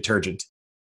laundry detergent.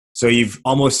 So you've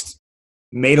almost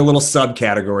made a little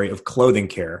subcategory of clothing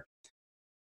care.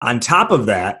 On top of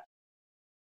that,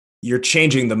 you're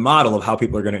changing the model of how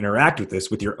people are going to interact with this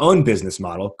with your own business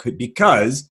model,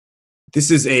 because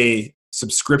this is a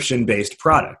subscription-based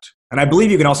product. And I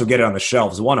believe you can also get it on the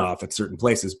shelves one-off at certain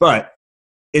places, but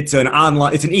it's an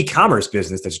e-commerce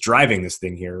business that's driving this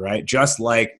thing here, right? Just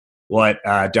like what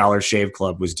Dollar Shave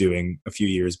Club was doing a few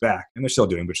years back, and they're still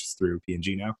doing, which is through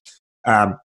P&G now.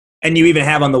 And you even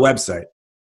have on the website,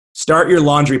 start your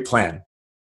laundry plan.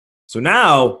 So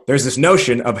now there's this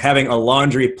notion of having a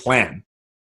laundry plan.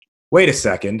 Wait a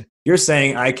second, you're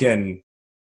saying I can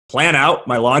plan out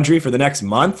my laundry for the next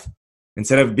month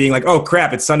instead of being like, oh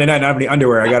crap, it's Sunday night, I don't have any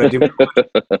underwear, I got to do it.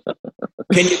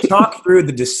 Can you talk through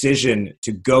the decision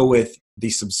to go with the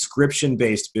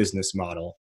subscription-based business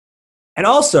model? And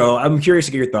also, I'm curious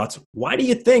to get your thoughts. Why do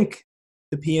you think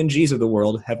the P&Gs of the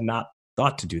world have not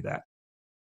thought to do that?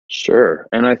 Sure.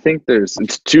 And I think it's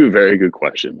two very good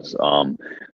questions.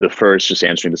 The first, just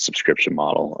answering the subscription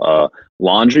model.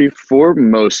 Laundry for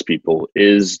most people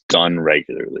is done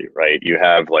regularly, right? You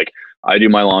have like, I do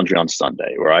my laundry on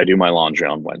Sunday or I do my laundry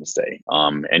on Wednesday.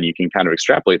 And you can kind of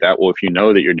extrapolate that. Well, if you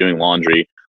know that you're doing laundry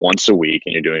once a week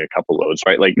and you're doing a couple loads,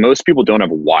 right? Like most people don't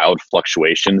have wild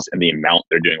fluctuations in the amount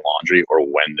they're doing laundry or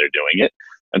when they're doing it.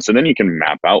 And so then you can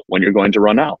map out when you're going to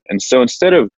run out. And so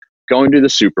instead of going to the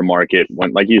supermarket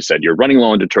when, like you said, you're running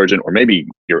low on detergent, or maybe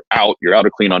you're out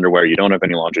of clean underwear, you don't have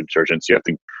any laundry detergent, so you have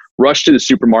to rush to the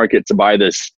supermarket to buy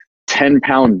this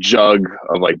 10-pound jug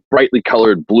of like brightly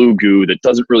colored blue goo that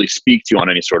doesn't really speak to you on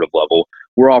any sort of level.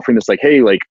 We're offering this like, hey,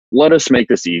 like, let us make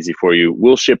this easy for you.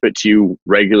 We'll ship it to you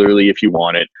regularly if you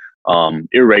want it,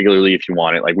 irregularly if you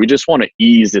want it. Like, we just want to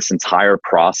ease this entire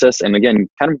process. And again,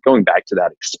 kind of going back to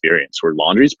that experience where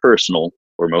laundry is personal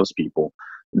for most people.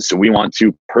 And so we want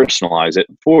to personalize it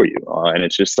for you. And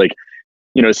it's just like,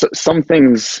 some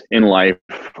things in life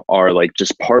are like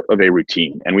just part of a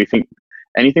routine. And we think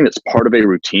anything that's part of a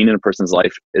routine in a person's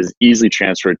life is easily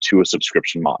transferred to a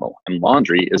subscription model. And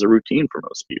laundry is a routine for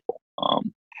most people.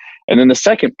 And then the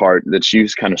second part that you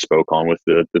kind of spoke on with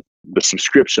the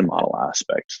subscription model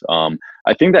aspect,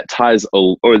 I think that ties,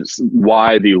 or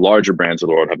why the larger brands of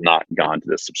the world have not gone to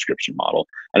this subscription model.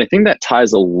 And I think that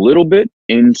ties a little bit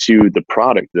into the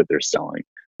product that they're selling.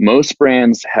 Most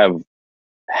brands have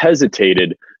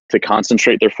hesitated to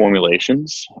concentrate their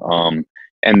formulations.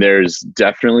 And there's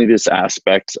definitely this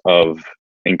aspect of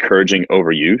encouraging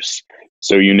overuse.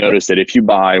 So you notice that if you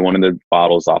buy one of the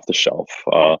bottles off the shelf,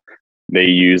 they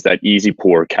use that easy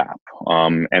pour cap,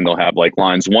 and they'll have like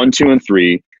lines 1, 2, and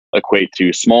 3 equate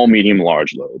to small, medium,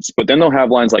 large loads. But then they'll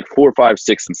have lines like 4, 5,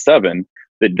 6, and 7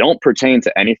 that don't pertain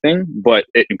to anything, but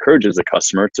it encourages the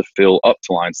customer to fill up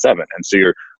to line 7. And so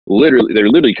they're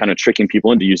literally kind of tricking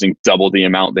people into using double the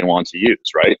amount they want to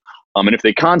use, right? And if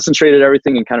they concentrated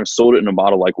everything and kind of sold it in a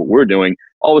bottle like what we're doing,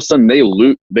 all of a sudden they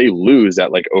lose that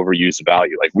like overuse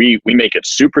value. Like we make it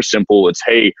super simple. It's,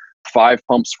 hey, 5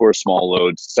 pumps for a small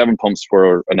load, 7 pumps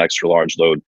for an extra large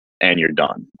load, and you're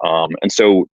done. And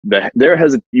so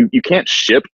you can't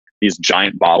ship these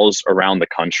giant bottles around the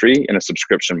country in a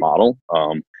subscription model.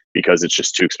 because it's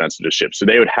just too expensive to ship. So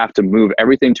they would have to move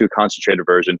everything to a concentrated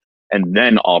version and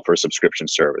then offer a subscription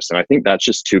service. And I think that's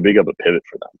just too big of a pivot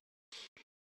for them.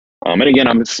 And again,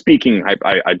 I'm speaking,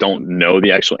 I don't know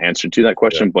the actual answer to that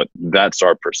question, but that's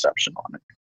our perception on it.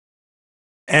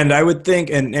 And I would think,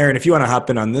 and Aaron, if you want to hop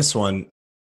in on this one,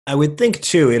 I would think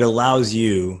too, it allows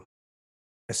you,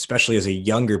 especially as a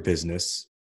younger business,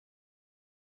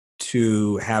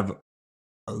 to have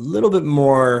a little bit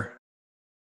more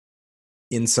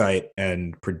insight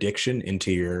and prediction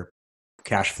into your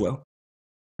cash flow,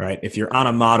 right? If you're on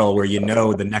a model where you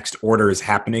know the next order is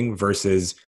happening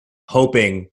versus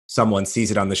hoping someone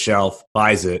sees it on the shelf,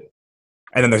 buys it,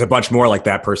 and then there's a bunch more like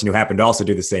that person who happened to also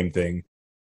do the same thing.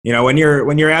 You know, when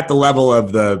you're at the level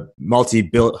of the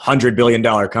 $100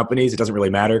 billion companies, it doesn't really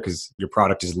matter because your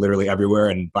product is literally everywhere,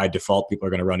 and by default, people are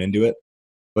going to run into it.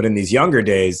 But in these younger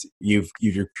days, you're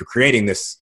creating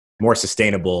this more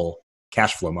sustainable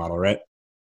cash flow model, right?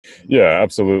 Yeah,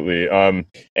 absolutely.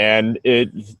 And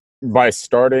by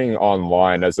starting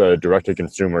online as a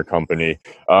direct-to-consumer company,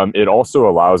 it also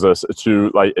allows us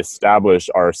to establish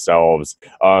ourselves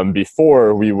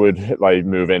before we would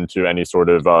move into any sort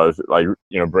of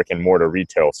brick and mortar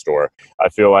retail store. I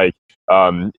feel like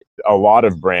a lot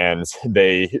of brands,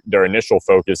 their initial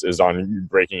focus is on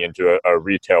breaking into a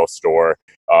retail store.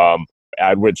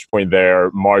 At which point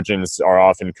their margins are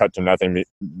often cut to nothing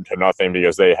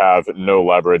because they have no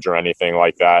leverage or anything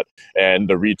like that. And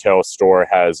the retail store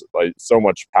has so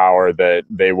much power that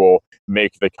they will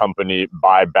make the company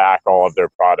buy back all of their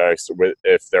products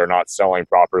if they're not selling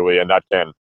properly, and that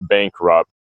can bankrupt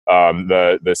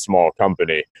the small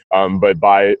company. But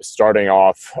by starting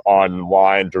off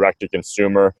online, direct to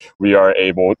consumer, we are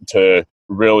able to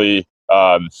really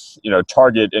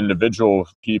target individual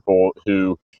people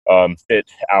who fit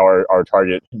our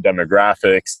target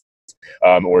demographics,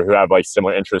 or who have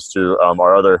similar interests to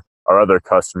our other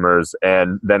customers,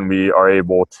 and then we are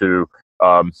able to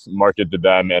market to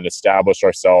them and establish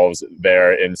ourselves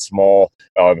there in small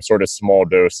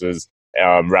doses,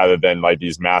 rather than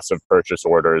these massive purchase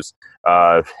orders,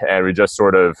 and we just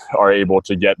sort of are able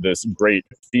to get this great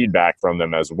feedback from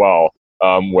them as well,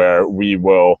 where we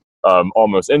will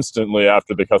almost instantly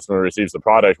after the customer receives the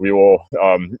product, we will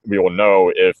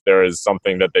know if there is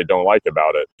something that they don't like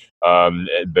about it.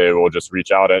 They will just reach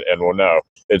out and we'll know.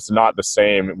 It's not the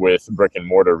same with brick and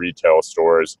mortar retail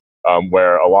stores,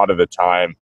 where a lot of the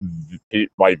time,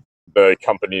 the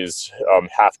companies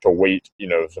have to wait,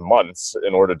 months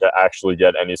in order to actually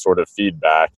get any sort of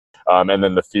feedback, and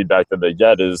then the feedback that they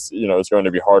get is, it's going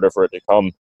to be harder for it to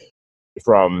come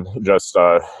from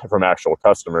from actual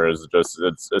customers.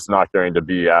 It's not going to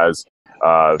be as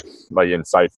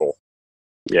insightful.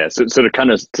 Yeah, so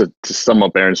to sum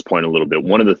up Aaron's point a little bit,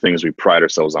 one of the things we pride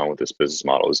ourselves on with this business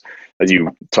model is, as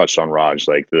you touched on, Raj,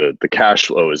 the cash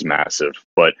flow is massive,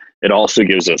 but it also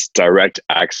gives us direct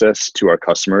access to our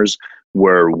customers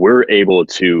where we're able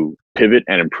to pivot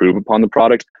and improve upon the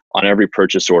product on every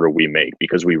purchase order we make,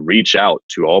 because we reach out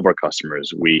to all of our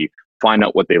customers. We find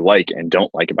out what they like and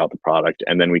don't like about the product,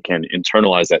 and then we can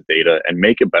internalize that data and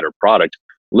make a better product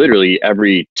literally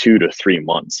every 2 to 3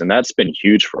 months. And that's been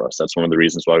huge for us. That's one of the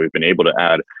reasons why we've been able to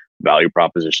add value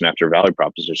proposition after value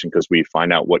proposition, because we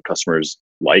find out what customers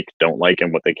like, don't like,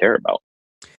 and what they care about.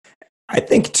 I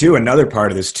think too, another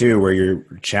part of this too, where you're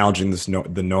challenging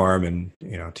the norm, and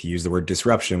to use the word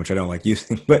disruption, which I don't like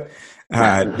using, but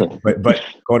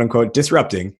quote unquote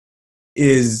disrupting,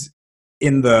 is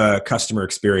in the customer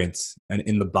experience and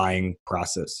in the buying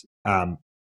process.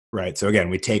 Right. So again,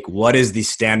 we take what is the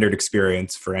standard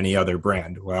experience for any other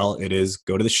brand? Well, it is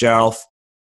go to the shelf.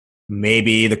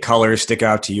 Maybe the colors stick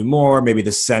out to you more. Maybe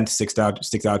the scent sticks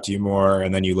out to you more.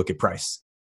 And then you look at price.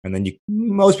 And then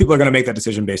most people are going to make that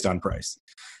decision based on price.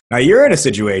 Now you're in a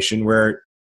situation where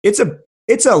it's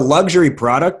a luxury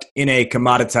product in a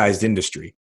commoditized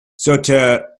industry. So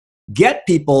to get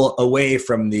people away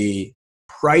from the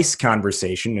price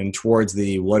conversation and towards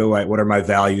the what are my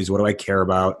values? What do I care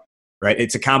about? Right?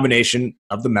 It's a combination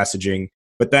of the messaging,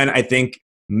 but then I think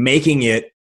making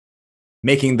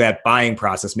that buying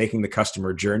process, making the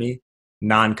customer journey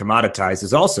non-commoditized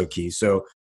is also key. So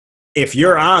if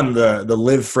you're on the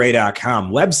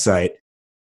livefrey.com website,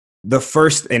 the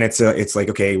first, and it's like,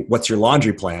 okay, what's your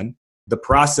laundry plan? The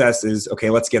process is, okay,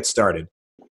 let's get started.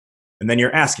 And then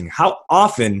you're asking, how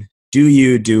often do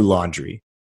you do laundry?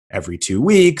 Every 2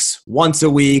 weeks, once a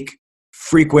week,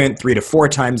 frequent, 3 to 4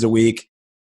 times a week.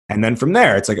 And then from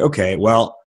there, it's like, okay,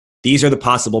 well, these are the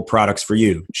possible products for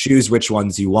you. Choose which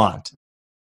ones you want.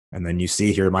 And then you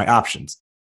see, here are my options.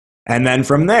 And then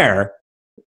from there,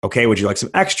 okay, would you like some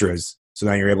extras? So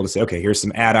now you're able to say, okay, here's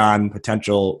some add-on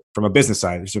potential from a business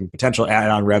side. There's some potential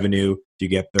add-on revenue. You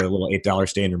get the little $8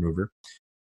 stain remover.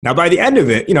 Now, by the end of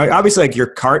it, obviously like your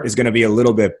cart is going to be a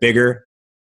little bit bigger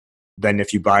than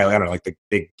if you buy, I don't know, like the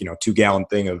big, 2-gallon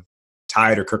thing of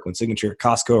Tide or Kirkland Signature at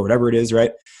Costco or whatever it is,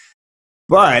 right?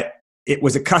 But it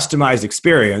was a customized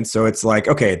experience. So it's like,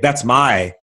 okay, that's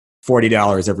my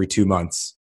 $40 every 2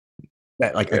 months.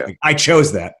 I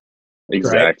chose that.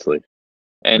 Exactly.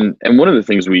 Right? And one of the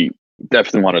things we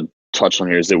definitely want to touch on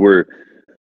here is that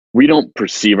we don't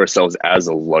perceive ourselves as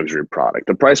a luxury product.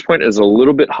 The price point is a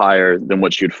little bit higher than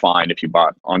what you'd find if you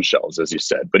bought on shelves, as you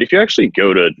said. But if you actually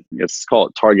go to, let's call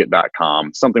it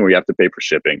Target.com, something where you have to pay for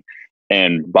shipping,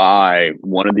 and buy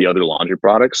one of the other laundry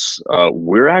products,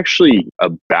 we're actually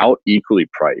about equally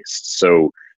priced.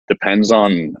 So depends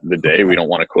on the day. We don't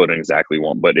want to quote an exactly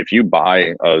one, but if you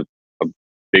buy a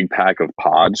big pack of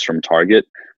pods from Target,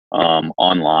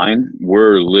 online,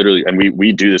 we're literally, and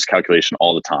we do this calculation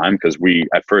all the time because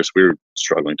at first we were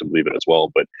struggling to believe it as well,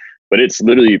 but it's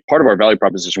literally part of our value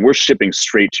proposition. We're shipping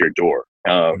straight to your door.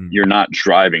 You're not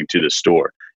driving to the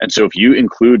store. And so if you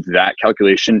include that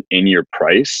calculation in your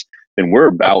price, then we're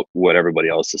about what everybody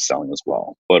else is selling as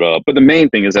well. But the main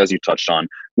thing is, as you touched on,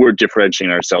 we're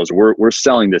differentiating ourselves. We're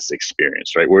selling this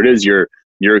experience, right? Where it is your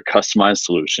customized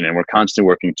solution, and we're constantly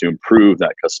working to improve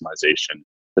that customization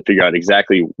to figure out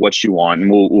exactly what you want. And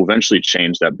we'll eventually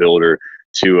change that builder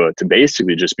to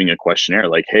basically just being a questionnaire.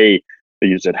 Like, hey,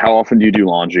 you said, how often do you do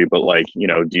laundry? But like,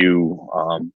 do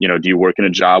you work in a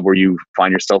job where you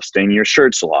find yourself staining your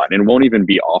shirts a lot? And it won't even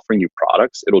be offering you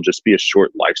products. It'll just be a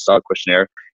short lifestyle questionnaire,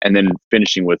 and then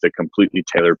finishing with a completely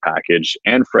tailored package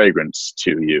and fragrance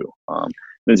to you.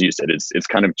 As you said, it's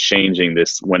kind of changing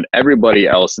this when everybody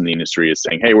else in the industry is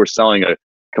saying, hey, we're selling a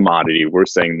commodity. We're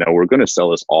saying, no, we're going to sell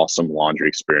this awesome laundry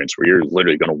experience where you're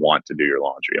literally going to want to do your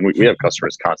laundry. And we have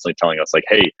customers constantly telling us like,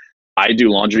 hey, I do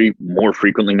laundry more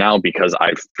frequently now because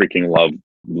I freaking love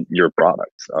your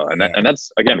product. And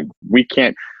that's, again, we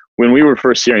can't, when we were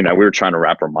first hearing that, we were trying to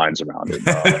wrap our minds around it.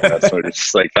 That's what it's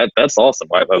just like, that's awesome.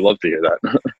 I love to hear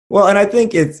that. Well, and I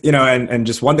think it's, and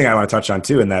just one thing I want to touch on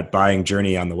too, in that buying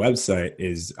journey on the website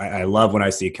is I love when I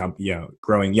see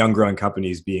growing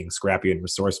companies being scrappy and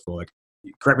resourceful. Like,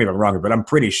 correct me if I'm wrong, but I'm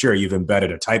pretty sure you've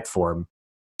embedded a type form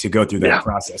to go through that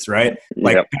process, right?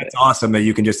 Like, That's awesome that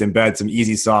you can just embed some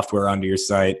easy software onto your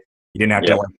site. You didn't have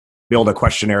to build a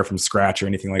questionnaire from scratch or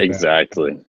anything like that.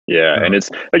 Exactly. Yeah. And it's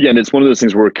one of those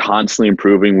things where we're constantly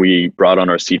improving. We brought on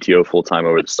our CTO full time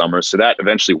over the summer. So that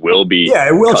eventually will be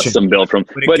custom built from,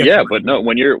 but no,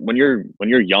 when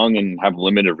you're young and have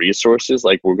limited resources,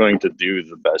 like, we're going to do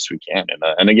the best we can.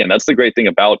 And again, that's the great thing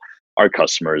about our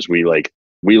customers. We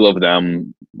love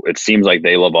them. It seems like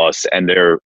they love us, and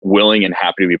they're willing and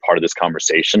happy to be part of this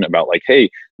conversation about like, hey,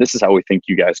 this is how we think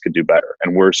you guys could do better.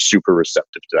 And we're super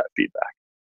receptive to that feedback.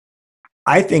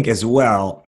 I think as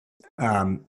well,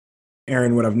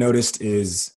 Aaron, what I've noticed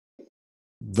is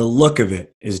the look of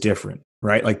it is different,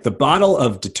 right? Like the bottle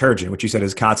of detergent, which you said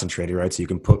is concentrated, right? So you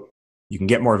can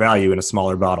get more value in a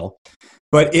smaller bottle.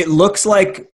 But it looks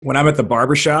like when I'm at the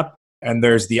barbershop and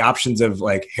there's the options of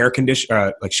like hair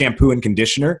conditioner, like shampoo and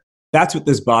conditioner, that's what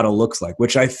this bottle looks like,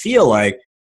 which I feel like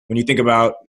when you think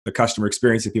about the customer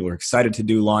experience, if people are excited to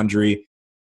do laundry,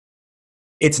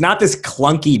 it's not this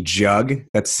clunky jug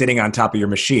that's sitting on top of your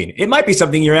machine. It might be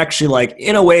something you're actually like,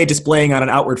 in a way, displaying on an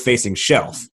outward facing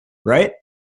shelf, right?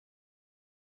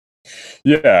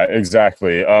 Yeah,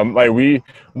 exactly. Like, we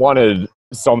wanted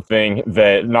something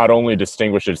that not only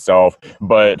distinguished itself,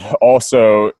 but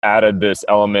also added this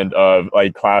element of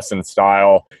like class and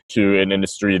style to an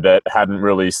industry that hadn't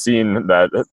really seen that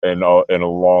in a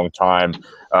long time.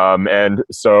 And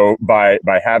so by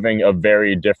having a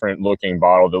very different looking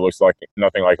bottle that looks like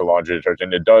nothing like a laundry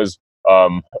detergent, it does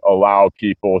allow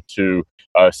people to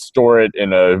store it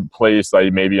in a place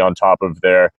like maybe on top of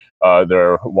their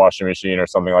washing machine or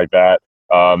something like that.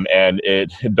 And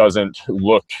it doesn't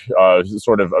look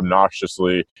sort of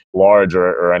obnoxiously large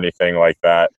or anything like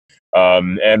that.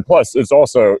 And plus,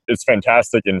 it's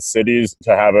fantastic in cities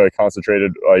to have a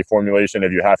concentrated formulation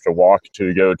if you have to walk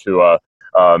to go to a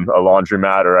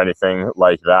laundromat or anything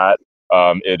like that.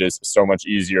 It is so much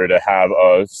easier to have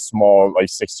a small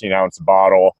 16-ounce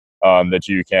bottle that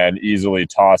you can easily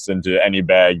toss into any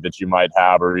bag that you might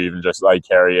have, or even just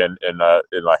carry in a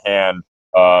hand.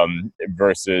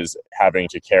 Versus having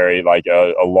to carry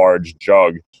a large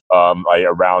jug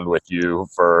around with you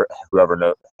for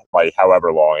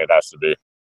however long it has to be.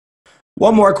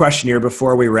 One more question here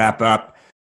before we wrap up.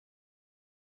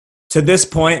 To this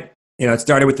point, it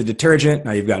started with the detergent.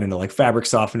 Now you've gotten into fabric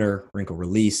softener, wrinkle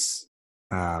release.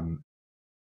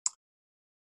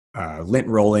 lint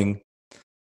rolling.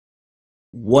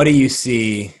 What do you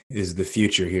see is the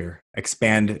future here?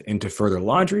 Expand into further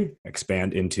laundry,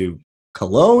 expand into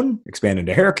cologne, expand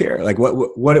into hair care? Like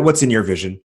what's in your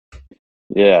vision?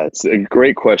 Yeah, it's a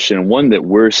great question. One that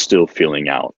we're still feeling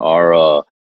out. Our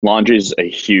laundry is a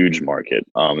huge market.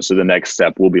 So the next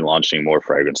step, we'll be launching more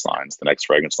fragrance lines. The next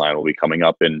fragrance line will be coming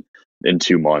up in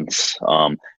 2 months.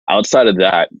 Outside of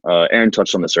that, Aaron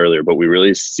touched on this earlier, but we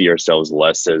really see ourselves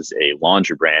less as a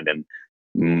laundry brand and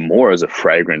more as a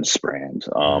fragrance brand.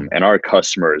 And our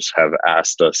customers have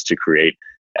asked us to create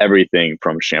everything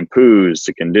from shampoos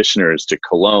to conditioners to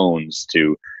colognes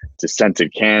to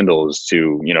scented candles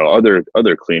to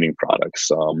other cleaning products.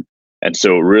 And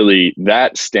so really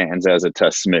that stands as a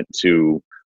testament to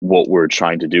what we're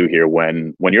trying to do here.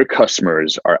 When your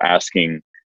customers are asking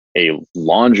a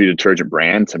laundry detergent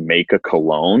brand to make a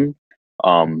cologne,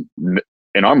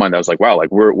 in our mind, I was like, wow,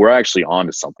 like we're actually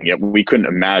onto something. Yet we couldn't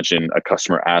imagine a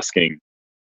customer asking,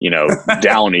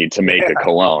 Downy to make a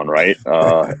cologne, right?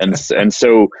 And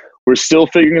so we're still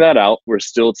figuring that out. We're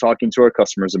still talking to our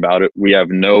customers about it. We have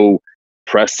no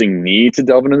pressing need to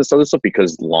delve into this other stuff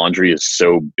because laundry is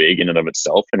so big in and of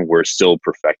itself, and we're still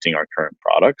perfecting our current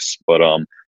products. But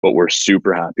we're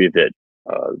super happy that,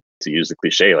 to use the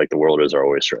cliche, like the world is our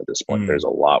oyster at this point. There's a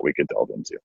lot we could delve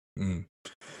into. Mm.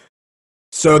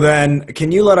 So then,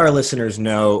 can you let our listeners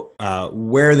know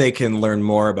where they can learn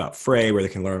more about Frey, where they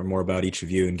can learn more about each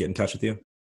of you and get in touch with you?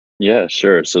 Yeah,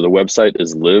 sure. So the website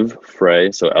is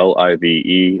livefrey, so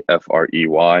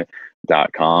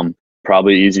LIVEFREY.com.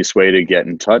 Probably the easiest way to get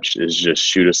in touch is just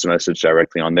shoot us a message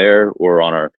directly on there or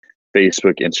on our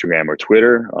Facebook, Instagram, or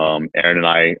Twitter. Aaron and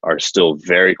I are still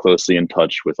very closely in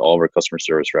touch with all of our customer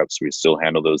service reps. We still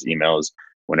handle those emails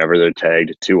whenever they're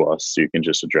tagged to us, so you can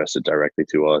just address it directly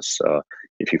to us.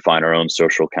 If you find our own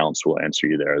social accounts, we'll answer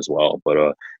you there as well.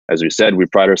 But as we said, we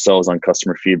pride ourselves on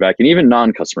customer feedback and even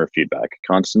non-customer feedback,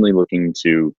 constantly looking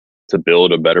to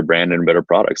build a better brand and better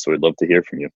product. So we'd love to hear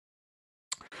from you.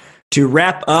 To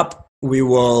wrap up, we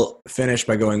will finish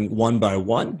by going one by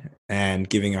one and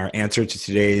giving our answer to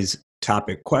today's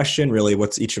topic question. Really,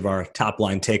 what's each of our top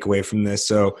line takeaway from this?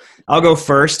 So I'll go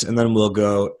first, and then we'll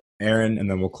go Aaron, and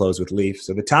then we'll close with Leaf.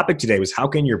 So the topic today was, how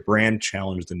can your brand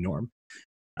challenge the norm?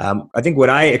 I think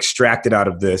what I extracted out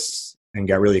of this and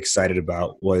got really excited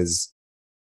about was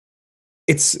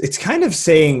it's kind of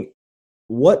saying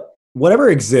whatever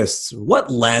exists, what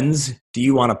lens do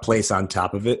you want to place on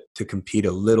top of it to compete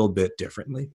a little bit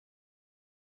differently?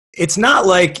 It's not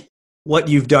like what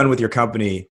you've done with your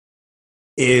company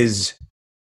is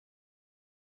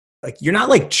like, you're not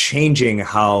like changing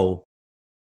how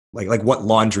like what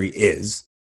laundry is.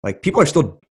 Like, people are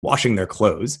still washing their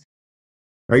clothes,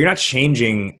 or you're not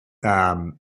changing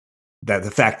that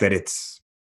the fact that it's,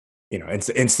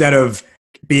 instead of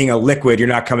being a liquid, you're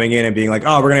not coming in and being like,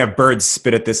 oh, we're gonna have birds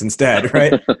spit at this instead,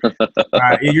 right?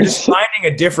 You're just finding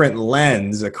a different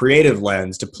lens, a creative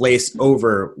lens, to place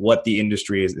over what the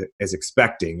industry is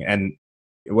expecting. And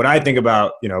what I think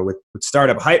about, with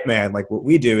Startup Hype Man, like what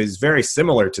we do is very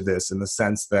similar to this in the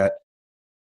sense that,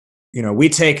 we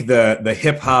take the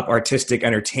hip hop artistic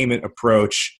entertainment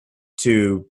approach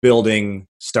to building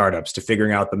startups, to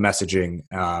figuring out the messaging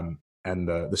and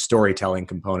the storytelling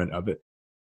component of it,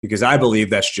 because I believe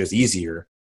that's just easier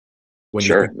when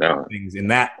you think about things in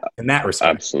that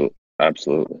respect.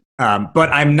 Absolutely. But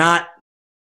I'm not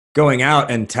going out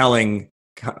and telling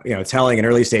an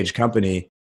early stage company,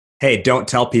 hey, don't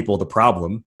tell people the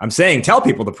problem. I'm saying tell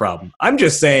people the problem. I'm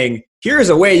just saying, here's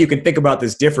a way you can think about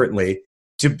this differently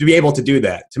to be able to do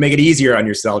that, to make it easier on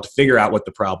yourself to figure out what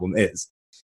the problem is.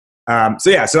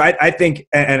 So I think,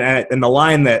 and the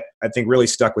line that I think really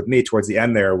stuck with me towards the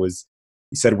end there was,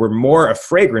 you said, we're more a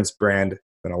fragrance brand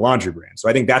than a laundry brand. So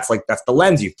I think that's the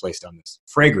lens you've placed on this.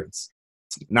 Fragrance.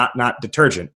 It's not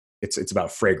detergent. It's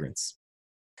about fragrance.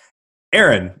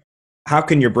 Aaron, how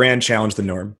can your brand challenge the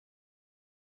norm?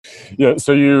 Yeah,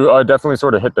 so you definitely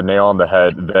sort of hit the nail on the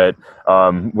head that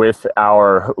with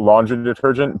our laundry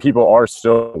detergent, people are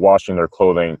still washing their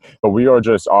clothing, but we are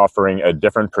just offering a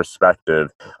different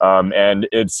perspective. And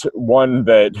it's one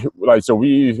that, so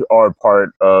we are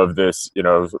part of this,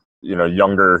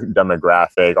 younger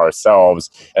demographic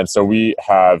ourselves. And so we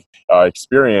have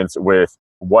experience with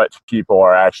what people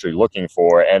are actually looking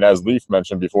for. And as Leaf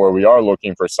mentioned before, we are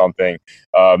looking for something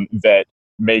that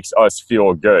makes us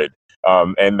feel good.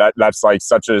 And that's like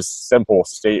such a simple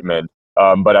statement.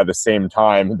 But at the same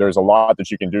time, there's a lot that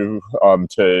you can do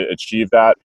to achieve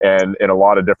that, and in a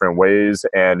lot of different ways.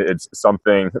 And it's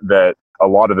something that a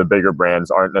lot of the bigger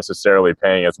brands aren't necessarily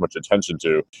paying as much attention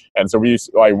to. And so we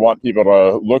want people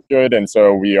to look good, and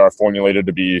so we are formulated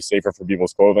to be safer for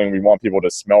people's clothing. We want people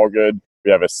to smell good.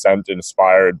 We have a scent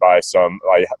inspired by some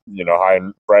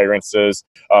high-end fragrances,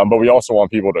 but we also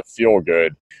want people to feel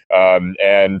good.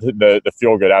 And the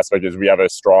feel good aspect is we have a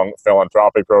strong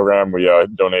philanthropic program. We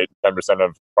donate 10%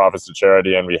 of profits to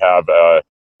charity, and we have a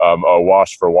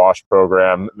Wash for Wash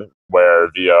program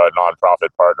where via a nonprofit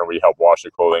partner we help wash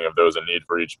the clothing of those in need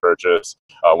for each purchase.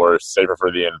 We're safer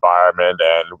for the environment,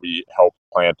 and we help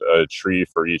plant a tree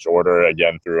for each order,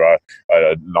 again through a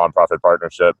nonprofit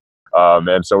partnership.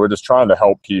 And so we're just trying to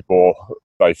help people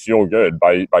feel good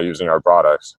by using our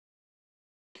products.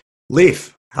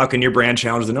 Leaf, how can your brand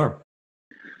challenge the norm?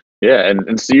 Yeah,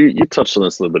 and so you touched on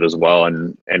this a little bit as well,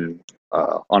 and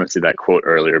honestly, that quote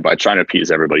earlier, by trying to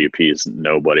appease everybody, you appease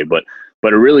nobody. But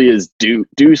it really is do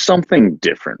something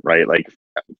different, right? Like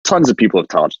tons of people have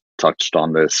touched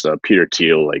on this. Peter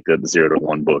Thiel, like the 0 to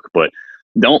 1 book, but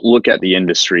don't look at the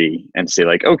industry and say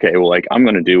like, okay, well, like I'm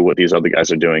going to do what these other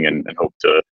guys are doing and hope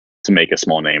to make a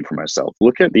small name for myself.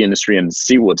 Look at the industry and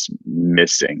see what's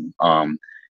missing. And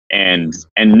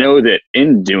know that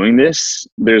in doing this,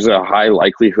 there's a high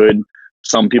likelihood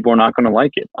some people are not going to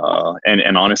like it.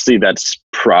 And honestly, that's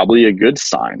probably a good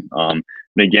sign. And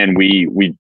again,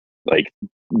 we like,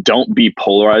 don't be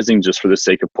polarizing just for the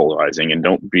sake of polarizing, and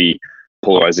don't be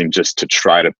polarizing just to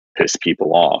try to piss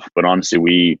people off. But honestly,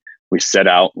 we set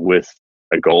out with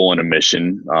a goal and a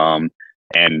mission.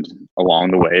 And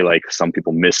along the way, like some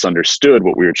people misunderstood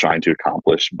what we were trying to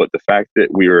accomplish. But the fact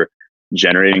that we were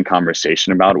generating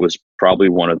conversation about it was probably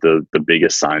one of the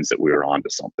biggest signs that we were onto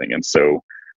something. And so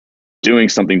doing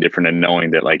something different and knowing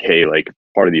that like, hey, like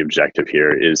part of the objective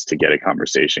here is to get a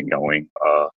conversation going,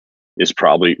 should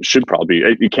probably,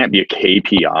 it can't be a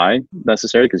KPI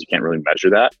necessarily because you can't really measure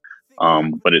that.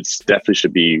 But it's definitely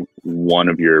should be one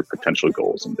of your potential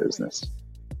goals in business.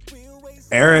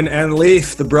 Aaron and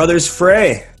Leaf, the brothers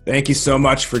Frey, thank you so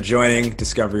much for joining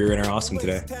Discover Your Inner Awesome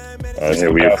today. Hey,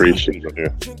 we appreciate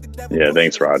it. Yeah,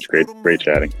 thanks, Raj. Great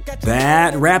chatting.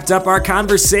 That wrapped up our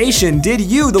conversation. Did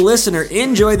you, the listener,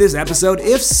 enjoy this episode?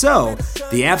 If so,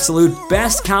 the absolute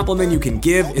best compliment you can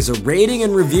give is a rating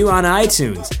and review on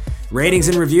iTunes. Ratings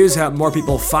and reviews help more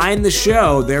people find the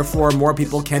show, therefore more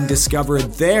people can discover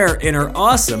their inner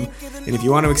awesome. And if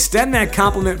you want to extend that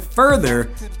compliment further,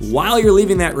 while you're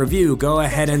leaving that review, go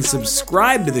ahead and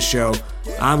subscribe to the show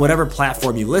on whatever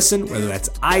platform you listen, whether that's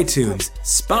iTunes,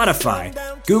 Spotify,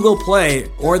 Google Play,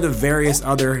 or the various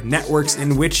other networks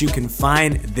in which you can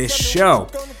find this show.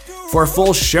 For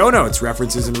full show notes,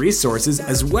 references, and resources,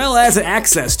 as well as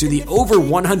access to the over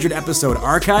 100 episode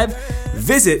archive,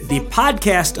 visit the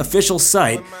podcast official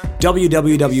site,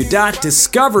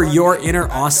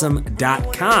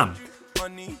 www.discoveryourinnerawesome.com.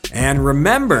 And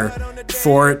remember,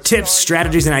 for tips,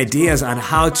 strategies, and ideas on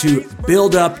how to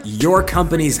build up your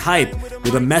company's hype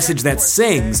with a message that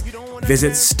sings,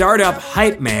 visit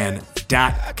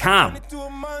startuphypeman.com.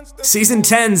 Season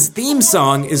 10's theme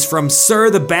song is from Sir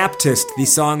the Baptist. The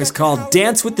song is called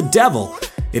Dance with the Devil.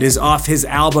 It is off his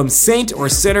album Saint or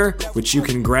Sinner, which you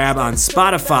can grab on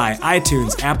Spotify,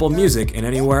 iTunes, Apple Music, and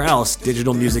anywhere else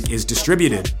digital music is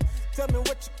distributed.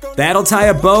 That'll tie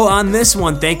a bow on this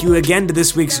one. Thank you again to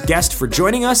this week's guest for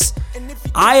joining us.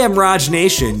 I am Raj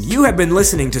Nation. You have been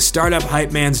listening to Startup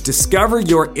Hype Man's Discover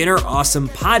Your Inner Awesome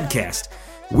podcast.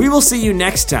 We will see you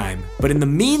next time, but in the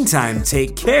meantime,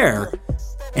 take care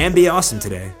and be awesome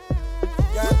today.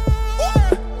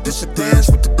 This a dance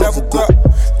with the devil, girl.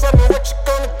 Tell me what you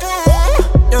gonna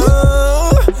do.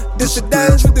 This a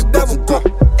dance with the devil, girl.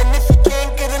 And if you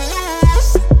can't get it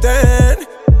loose, then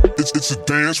it's a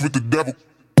dance with the devil.